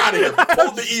out of here.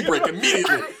 Pull the e-brake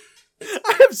immediately.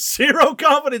 I have zero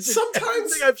confidence in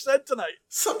everything I've said tonight.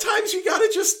 Sometimes you gotta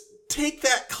just take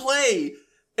that clay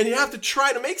and you have to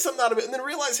try to make something out of it, and then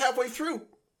realize halfway through,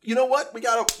 you know what? We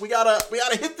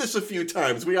gotta hit this a few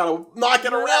times. We gotta knock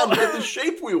it around and get the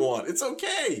shape we want. It's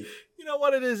okay. You know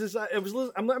what it is I've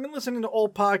been listening to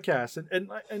old podcasts and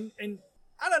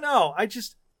I don't know. I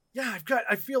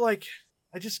feel like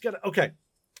I just gotta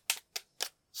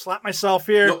slap myself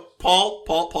here. No,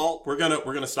 Paul, we're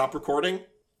gonna stop recording.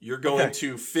 You're going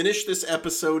to finish this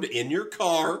episode in your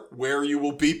car where you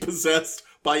will be possessed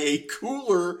by a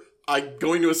cooler, I'm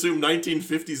going to assume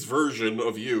 1950s version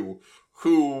of you,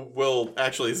 who will,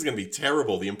 actually, this is going to be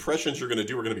terrible. The impressions you're going to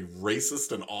do are going to be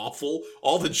racist and awful.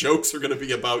 All the jokes are going to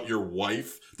be about your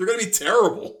wife. They're going to be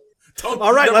terrible.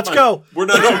 All right, let's go. We're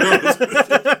not. We're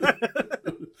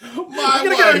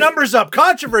going to get our numbers up.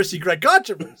 Controversy, Greg,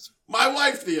 controversy. My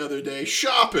wife the other day,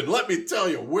 shopping. Let me tell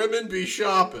you, women be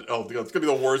shopping. Oh, it's going to be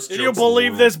the worst jokes. Can you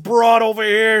believe this broad over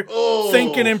here?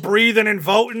 Thinking and breathing and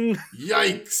voting.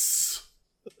 Yikes.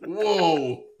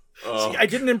 Whoa. See, I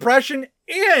did an impression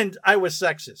and I was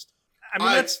sexist. I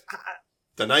mean, that's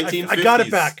the 1950s. I got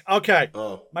it back. Okay.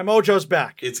 My mojo's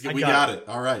back. We got it.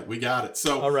 All right. We got it.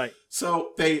 So, all right.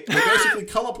 So they basically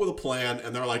come up with a plan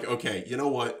and they're like, okay, you know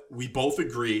what? We both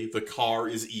agree the car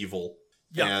is evil.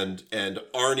 Yeah. And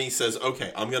Arnie says,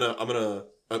 okay,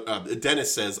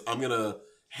 Dennis says, I'm going to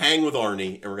hang with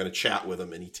Arnie and we're going to chat with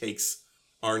him. And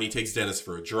Arnie takes Dennis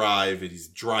for a drive and he's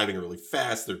driving really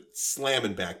fast. They're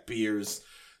slamming back beers,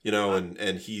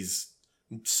 and he's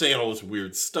saying all this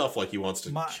weird stuff like he wants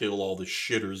to kill all the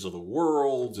shitters of the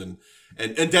world. And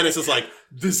Dennis is like,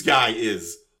 this guy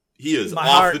is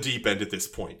off the deep end at this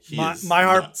point. My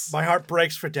heart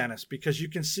breaks for Dennis because you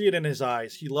can see it in his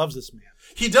eyes. He loves this man.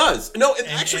 He does. No,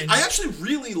 I actually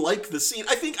really like the scene.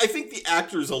 I think the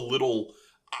actor's a little,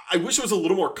 I wish there was a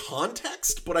little more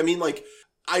context, but I mean, like,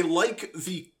 I like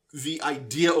the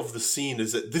idea of the scene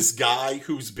is that this guy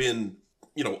who's been,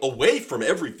 away from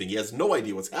everything, he has no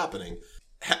idea what's happening,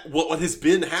 what has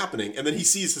been happening, and then he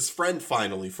sees his friend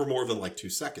finally for more than like 2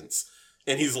 seconds.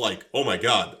 And he's like, oh my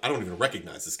God, I don't even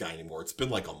recognize this guy anymore. It's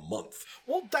been like a month.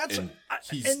 Well, that's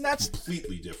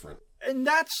completely different. And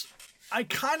that's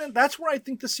where I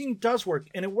think the scene does work.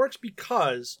 And it works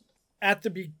because at the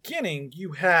beginning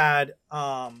you had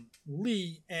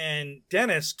Lee and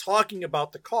Dennis talking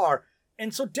about the car.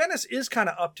 And so Dennis is kind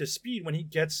of up to speed when he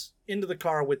gets into the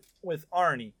car with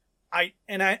Arnie.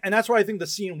 and that's why I think the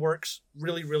scene works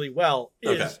really, really well.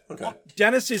 Is Okay.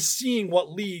 Dennis is seeing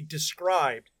what Lee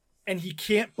described, and he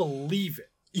can't believe it.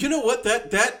 You know what?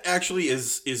 That actually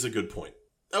is a good point.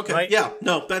 Okay. Right? Yeah.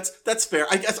 No, that's fair.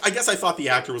 I guess I thought the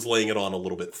actor was laying it on a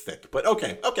little bit thick, but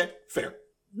okay, fair.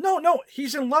 No,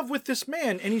 he's in love with this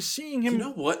man, and he's seeing him. You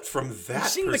know what? From that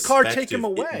seeing the car take him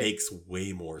away. it makes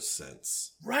way more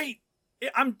sense. Right.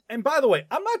 And by the way,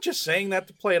 I'm not just saying that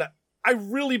to play it out. I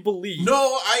really believe.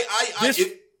 No,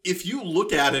 if you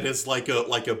look at it as like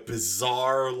a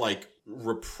bizarre, like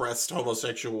repressed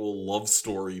homosexual love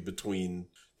story between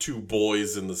two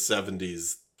boys in the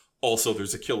 70s. Also,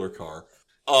 there's a killer car.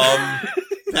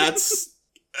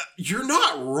 You're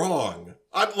not wrong.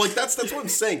 That's what I'm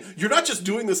saying. You're not just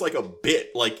doing this like a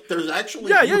bit. Like there's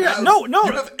actually No.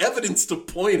 You have evidence to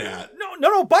point at.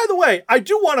 No. By the way, I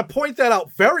do want to point that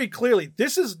out very clearly.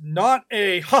 This is not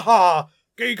a haha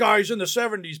gay guys in the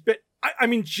 70s bit. I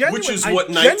mean,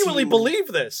 genuinely believe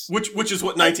this. Which is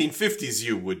what 1950s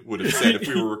you would have said if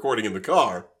we were recording in the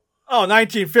car. Oh,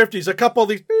 1950s. A couple of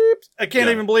these beeps. I can't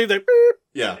even believe they beep.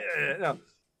 Yeah. No.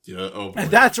 Yeah. Oh, boy.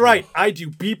 And that's right. I do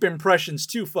beep impressions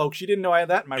too, folks. You didn't know I had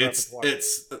that in my repertoire.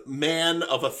 It's man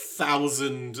of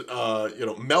 1,000.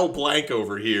 Mel Blanc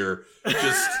over here.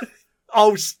 Just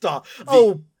oh, stop.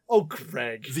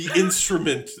 Craig. The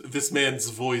instrument this man's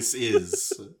voice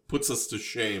puts us to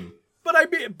shame.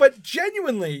 But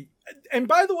genuinely, and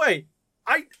by the way,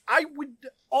 I would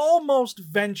almost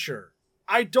venture.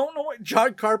 I don't know what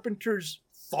John Carpenter's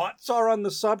thoughts are on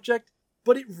the subject,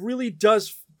 but it really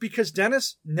does, because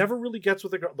Dennis never really gets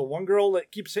with the one girl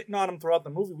that keeps hitting on him throughout the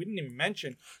movie. We didn't even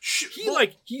mention. He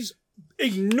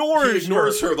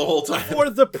ignores her the whole time for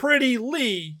the pretty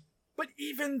Lee. But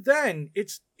even then,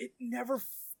 it never.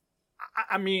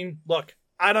 I mean, look,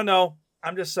 I don't know.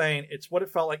 I'm just saying it's what it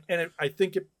felt like, and I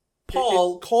think it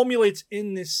culminates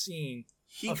in this scene.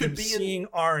 He could be seeing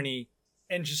Arnie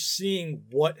and just seeing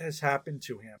what has happened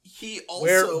to him. He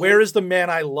also where is the man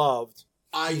I loved?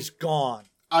 He's gone.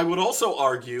 I would also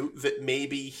argue that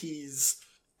maybe he's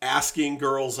asking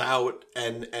girls out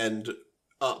and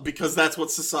because that's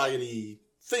what society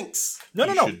thinks.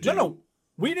 No.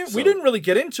 We didn't really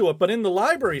get into it, but in the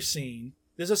library scene,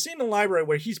 there's a scene in the library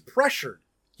where he's pressured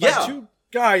by two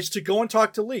guys to go and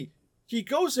talk to Lee. He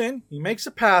goes in, he makes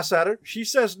a pass at her. She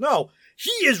says no.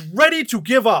 He is ready to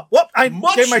give up. Well, I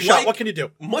gave my shot. What can you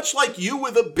do? Much like you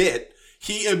with a bit,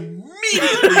 he immediately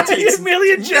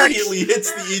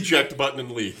hits the eject button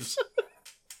and leaves.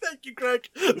 Thank you, Greg.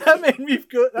 That made me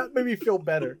good. That made me feel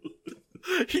better.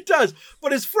 He does,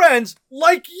 but his friends,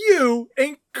 like you,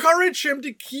 encourage him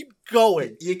to keep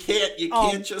going. You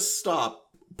can't just stop,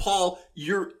 Paul.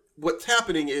 What's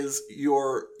happening is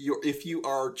if you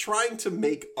are trying to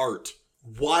make art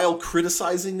while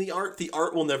criticizing the art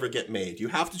will never get made. You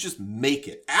have to just make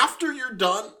it. After you're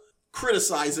done,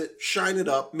 criticize it, shine it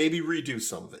up, maybe redo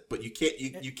some of it. But you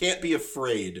can't be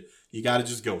afraid. You got to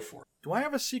just go for it. Do I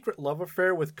have a secret love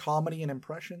affair with comedy and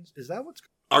impressions? Is that what's...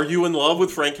 Are you in love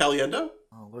with Frank Caliendo?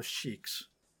 Oh, those cheeks.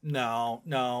 No.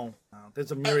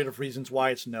 There's a myriad of reasons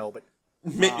why it's no, but...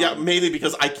 mainly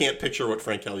because I can't picture what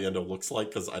Frank Caliendo looks like,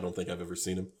 because I don't think I've ever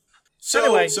seen him.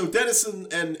 So Dennis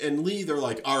and Lee, they're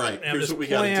like, all right, here's what we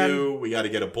got to do. We got to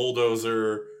get a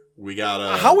bulldozer. We got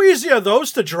to... How easy are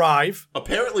those to drive?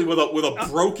 Apparently with a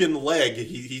broken leg,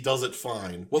 he does it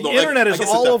fine. Well, the internet is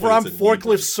all over. I'm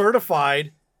forklift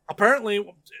certified. Apparently,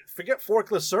 forget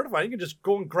forklift certified. You can just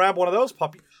go and grab one of those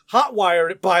puppies. Hotwire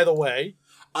it, by the way.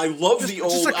 I love the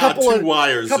old two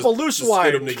wires. Couple loose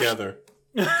wires. Fit them together.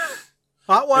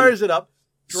 Hot wires it up,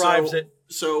 drives it.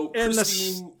 So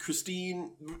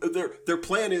Christine, their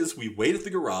plan is we wait at the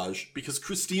garage because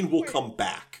Christine will come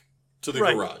back to the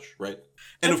garage, right?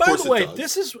 And of course, by the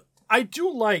way, I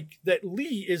do like that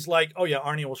Lee is like, oh yeah,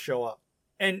 Arnie will show up,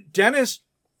 and Dennis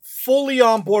fully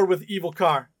on board with evil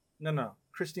car. No,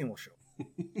 Christine will show up.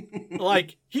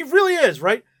 Like he really is,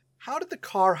 right? How did the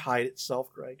car hide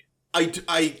itself, Greg? We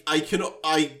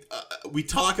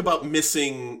talk about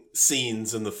missing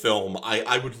scenes in the film.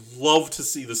 I would love to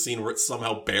see the scene where it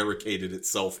somehow barricaded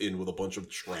itself in with a bunch of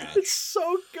trash. It's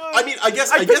so good. I mean, I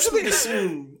guess we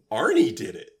assume Arnie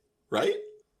did it, right?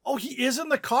 Oh, he is in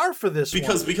the car for this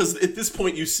because at this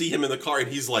point you see him in the car and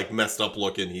he's like messed up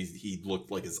looking. He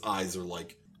looked like his eyes are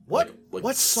like what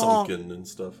sunken song and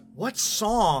stuff. What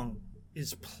song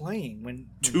is playing when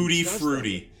Tutti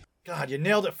Frutti? That? God, you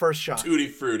nailed it first shot. Tutti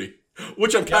Frutti.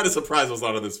 Which I'm kind of surprised was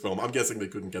not in this film. I'm guessing they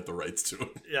couldn't get the rights to it.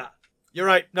 Yeah. You're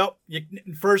right. Nope.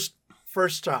 First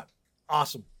shot.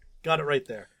 Awesome. Got it right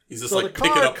there. He's just like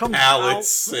picking up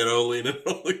pallets, leaning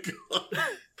on the gun.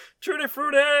 Tutti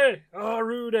Frutti. Oh,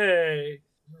 Rudy.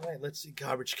 All right, let's see.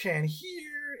 Garbage can here.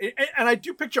 And I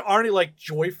do picture Arnie like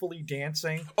joyfully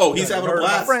dancing. Oh, he's having a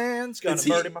blast. My friends, gonna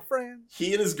murder my friends.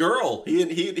 He and his girl.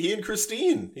 He and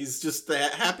Christine. He's just the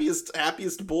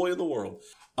happiest boy in the world.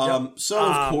 So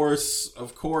of course,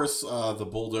 the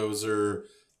bulldozer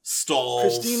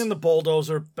stalls. Christine and the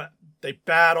bulldozer, they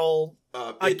battle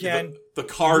again. The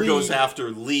car goes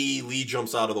after Lee. Lee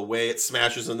jumps out of the way. It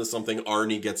smashes into something.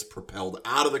 Arnie gets propelled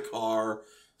out of the car,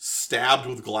 stabbed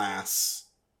with glass.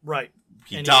 Right.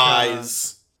 He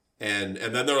dies. And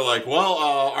then they're like, well,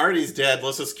 Arnie's dead.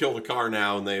 Let's just kill the car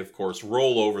now. And they, of course,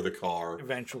 roll over the car.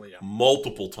 Eventually, yeah.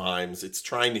 Multiple times. It's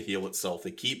trying to heal itself. They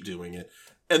keep doing it.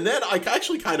 And then I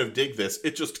actually kind of dig this.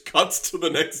 It just cuts to the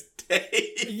next day.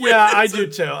 Yeah, I do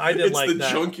too. I did like that. It's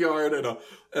the junkyard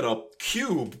and a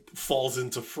cube falls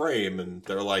into frame. And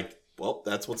they're like, well,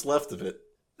 that's what's left of it.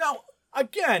 Now,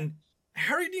 again,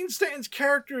 Harry Dean Stanton's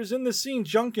character is in the scene,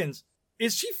 Junkins.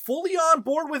 Is he fully on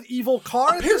board with evil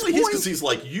car? Apparently he's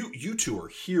like, you two are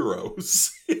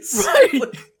heroes. Right.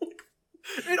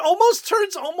 It almost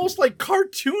turns like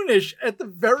cartoonish at the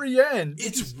very end.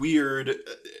 It's weird.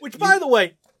 Which, by the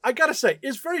way, I gotta say,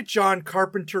 is very John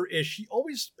Carpenter-ish. He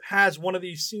always has one of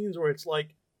these scenes where it's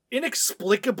like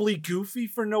inexplicably goofy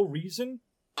for no reason.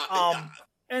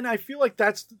 And I feel like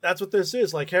that's what this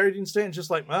is. Like Harry Dean Stanton's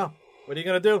just like, well, what are you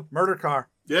gonna do? Murder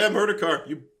car. Yeah, murder car.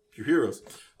 You're heroes.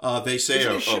 They say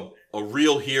a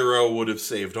real hero would have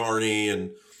saved Arnie, and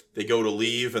they go to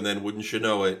leave, and then wouldn't you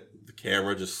know it, the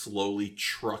camera just slowly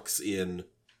trucks in,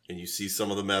 and you see some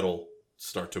of the metal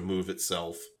start to move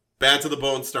itself. Bad to the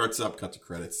Bone starts up, cut to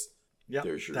credits. Yeah,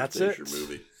 there's your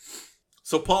movie.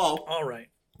 So, Paul. All right.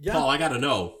 Yeah. Paul, I gotta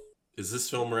know, is this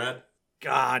film rad?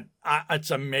 God, it's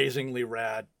amazingly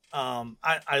rad.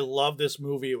 I love this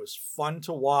movie. It was fun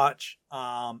to watch.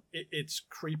 It's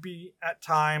creepy at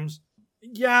times.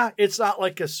 Yeah, it's not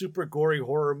like a super gory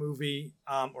horror movie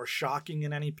or shocking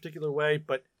in any particular way,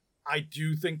 but I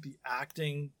do think the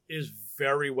acting is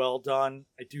very well done.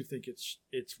 I do think it's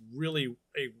really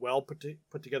a well put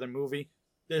together movie.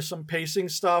 There's some pacing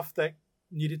stuff that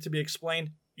needed to be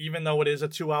explained, even though it is a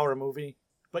 2-hour movie.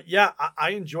 But yeah,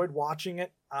 I enjoyed watching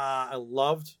it. I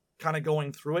loved kind of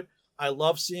going through it. I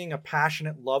love seeing a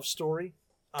passionate love story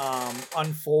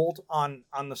unfold on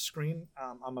the screen.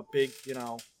 I'm a big,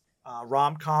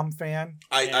 rom-com fan.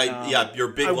 You're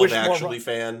a big Love Actually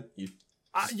fan.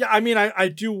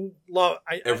 I do love...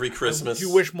 Every Christmas. I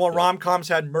do wish more rom-coms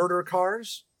had murder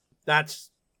cars.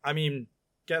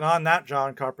 Get on that,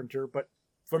 John Carpenter. But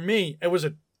for me, it was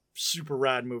a super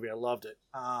rad movie. I loved it.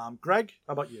 Greg,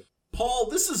 how about you? Paul,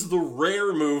 this is the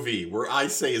rare movie where I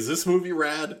say, is this movie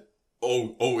rad?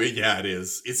 Oh, yeah, it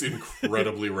is. It's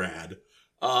incredibly rad.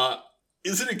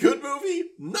 Is it a good movie?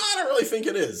 No, I don't really think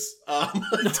it is.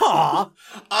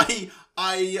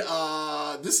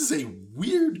 This is a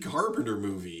weird Carpenter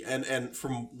movie, and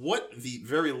from what the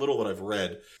very little that I've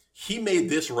read, he made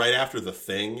this right after The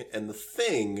Thing, and The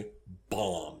Thing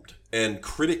bombed, and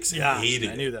critics hated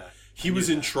it. I knew that. He was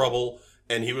in trouble,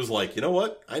 and he was like, you know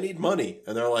what? I need money.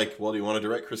 And they're like, well, do you want to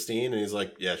direct Christine? And he's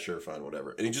like, yeah, sure, fine,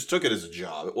 whatever. And he just took it as a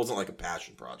job. It wasn't like a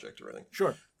passion project or anything.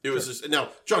 Sure. It was just, now,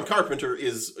 John Carpenter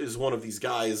is one of these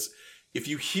guys, if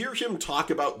you hear him talk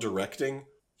about directing,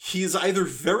 he is either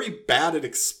very bad at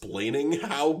explaining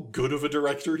how good of a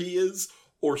director he is,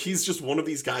 or he's just one of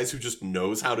these guys who just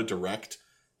knows how to direct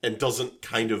and doesn't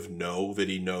kind of know that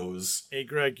he knows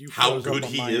how good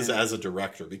he is as a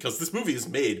director. Because this movie is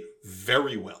made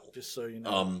very well. Just so you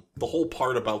know. The whole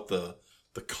part about the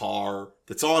car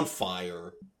that's on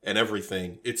fire and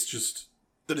everything, it's just,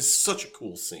 that is such a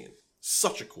cool scene.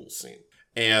 Such a cool scene.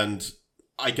 And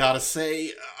I gotta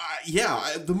say,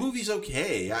 the movie's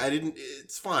okay.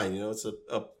 It's fine. It's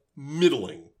a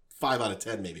middling 5 out of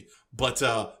 10 maybe. But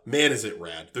man, is it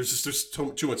rad. There's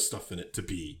too much stuff in it to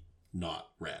be not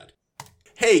rad.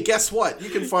 Hey, guess what? You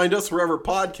can find us wherever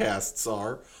podcasts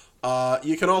are.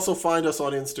 You can also find us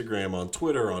on Instagram, on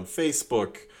Twitter, on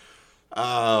Facebook.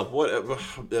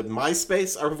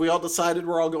 MySpace? Have we all decided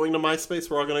we're all going to MySpace?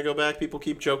 We're all going to go back? People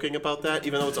keep joking about that,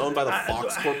 even though it's owned by the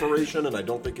Fox Corporation, and I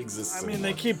don't think exists anymore.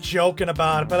 They keep joking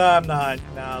about it, but I'm not.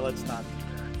 No, let's not do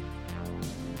that.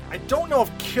 I don't know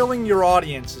if killing your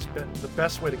audience is the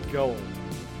best way to go.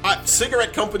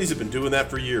 Cigarette companies have been doing that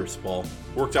for years, Paul.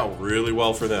 Worked out really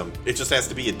well for them. It just has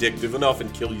to be addictive enough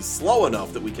and kill you slow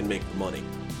enough that we can make the money.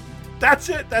 That's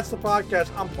it. That's the podcast.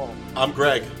 I'm Paul. I'm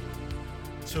Greg.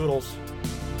 Toodles.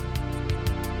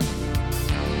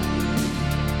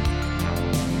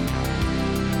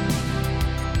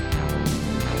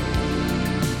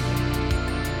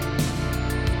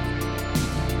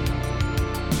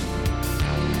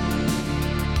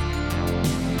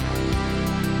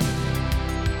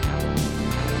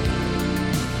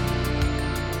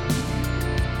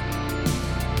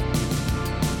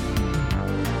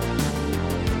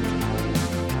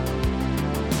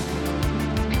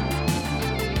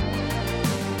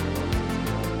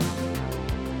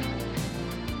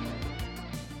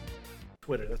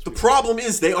 Twitter. That's The problem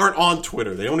is they aren't on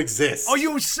Twitter. They don't exist. Oh,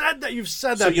 you've said that.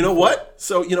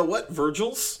 So you know what?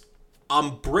 Virgil's?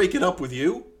 I'm breaking up with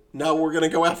you. Now we're going to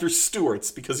go after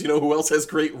Stewart's, because you know who else has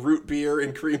great root beer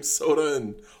and cream soda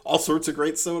and all sorts of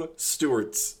great soda?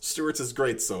 Stewart's. Stewart's is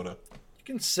great soda. You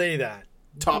can say that.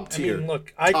 Top tier. I mean,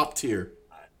 look, top tier.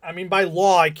 I mean, by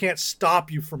law, I can't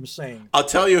stop you from saying. I'll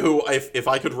tell you who, if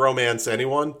I could romance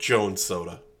anyone, Jones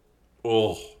Soda.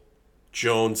 Oh,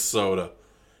 Jones Soda.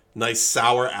 Nice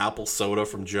sour apple soda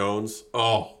from Jones.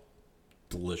 Oh,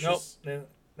 delicious. Nope,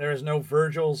 there is no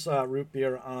Virgil's root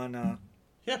beer on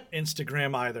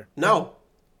Instagram either. No,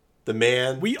 the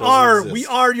man. We exist.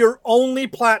 are your only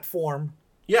platform.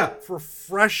 Yeah, for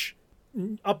fresh,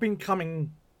 up and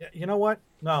coming. You know what?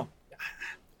 No,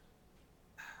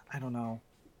 I don't know.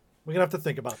 We're gonna have to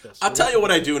think about this. I'll tell you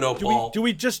what I do know, Paul. Do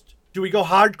we go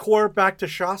hardcore back to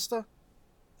Shasta?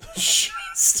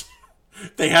 Shasta.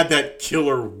 They had that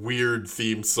killer weird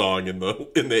theme song in the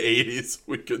 80s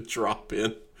we could drop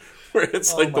in, where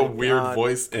it's like the weird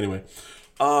voice. Anyway,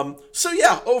 so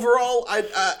yeah, overall,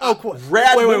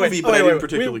 rad movie, but I didn't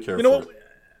particularly care for it.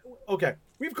 Okay,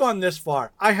 we've gone this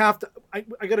far. I got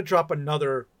to drop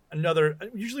another.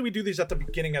 Usually we do these at the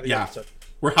beginning of the episode.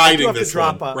 We're hiding this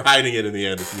one. We're hiding it in the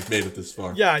end if you've made it this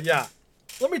far. Yeah.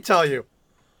 Let me tell you.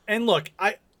 And look,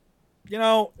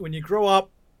 when you grow up,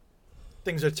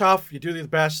 things are tough. You do the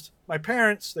best. My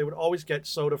parents, they would always get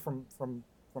soda from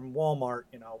Walmart,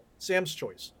 Sam's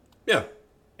Choice. Yeah.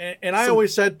 And I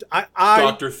always said,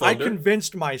 I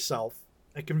convinced myself,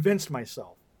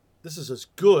 this is as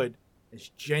good as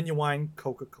genuine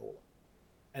Coca-Cola.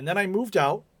 And then I moved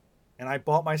out, and I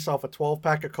bought myself a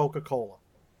 12-pack of Coca-Cola.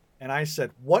 And I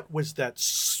said, what was that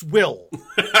swill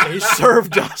they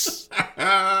served us?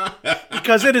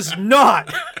 Because it is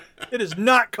not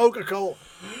Coca-Cola.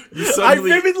 I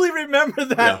vividly remember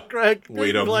that, Greg.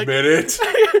 Wait a minute.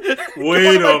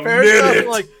 Wait a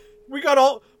minute. We got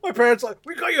you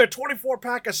a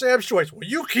 24-pack of Sam's Choice. Well,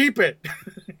 you keep it,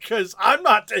 because I'm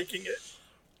not taking it.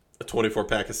 A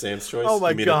 24-pack of Sam's Choice? Oh,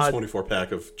 my God. You mean a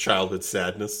 24-pack of childhood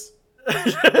sadness?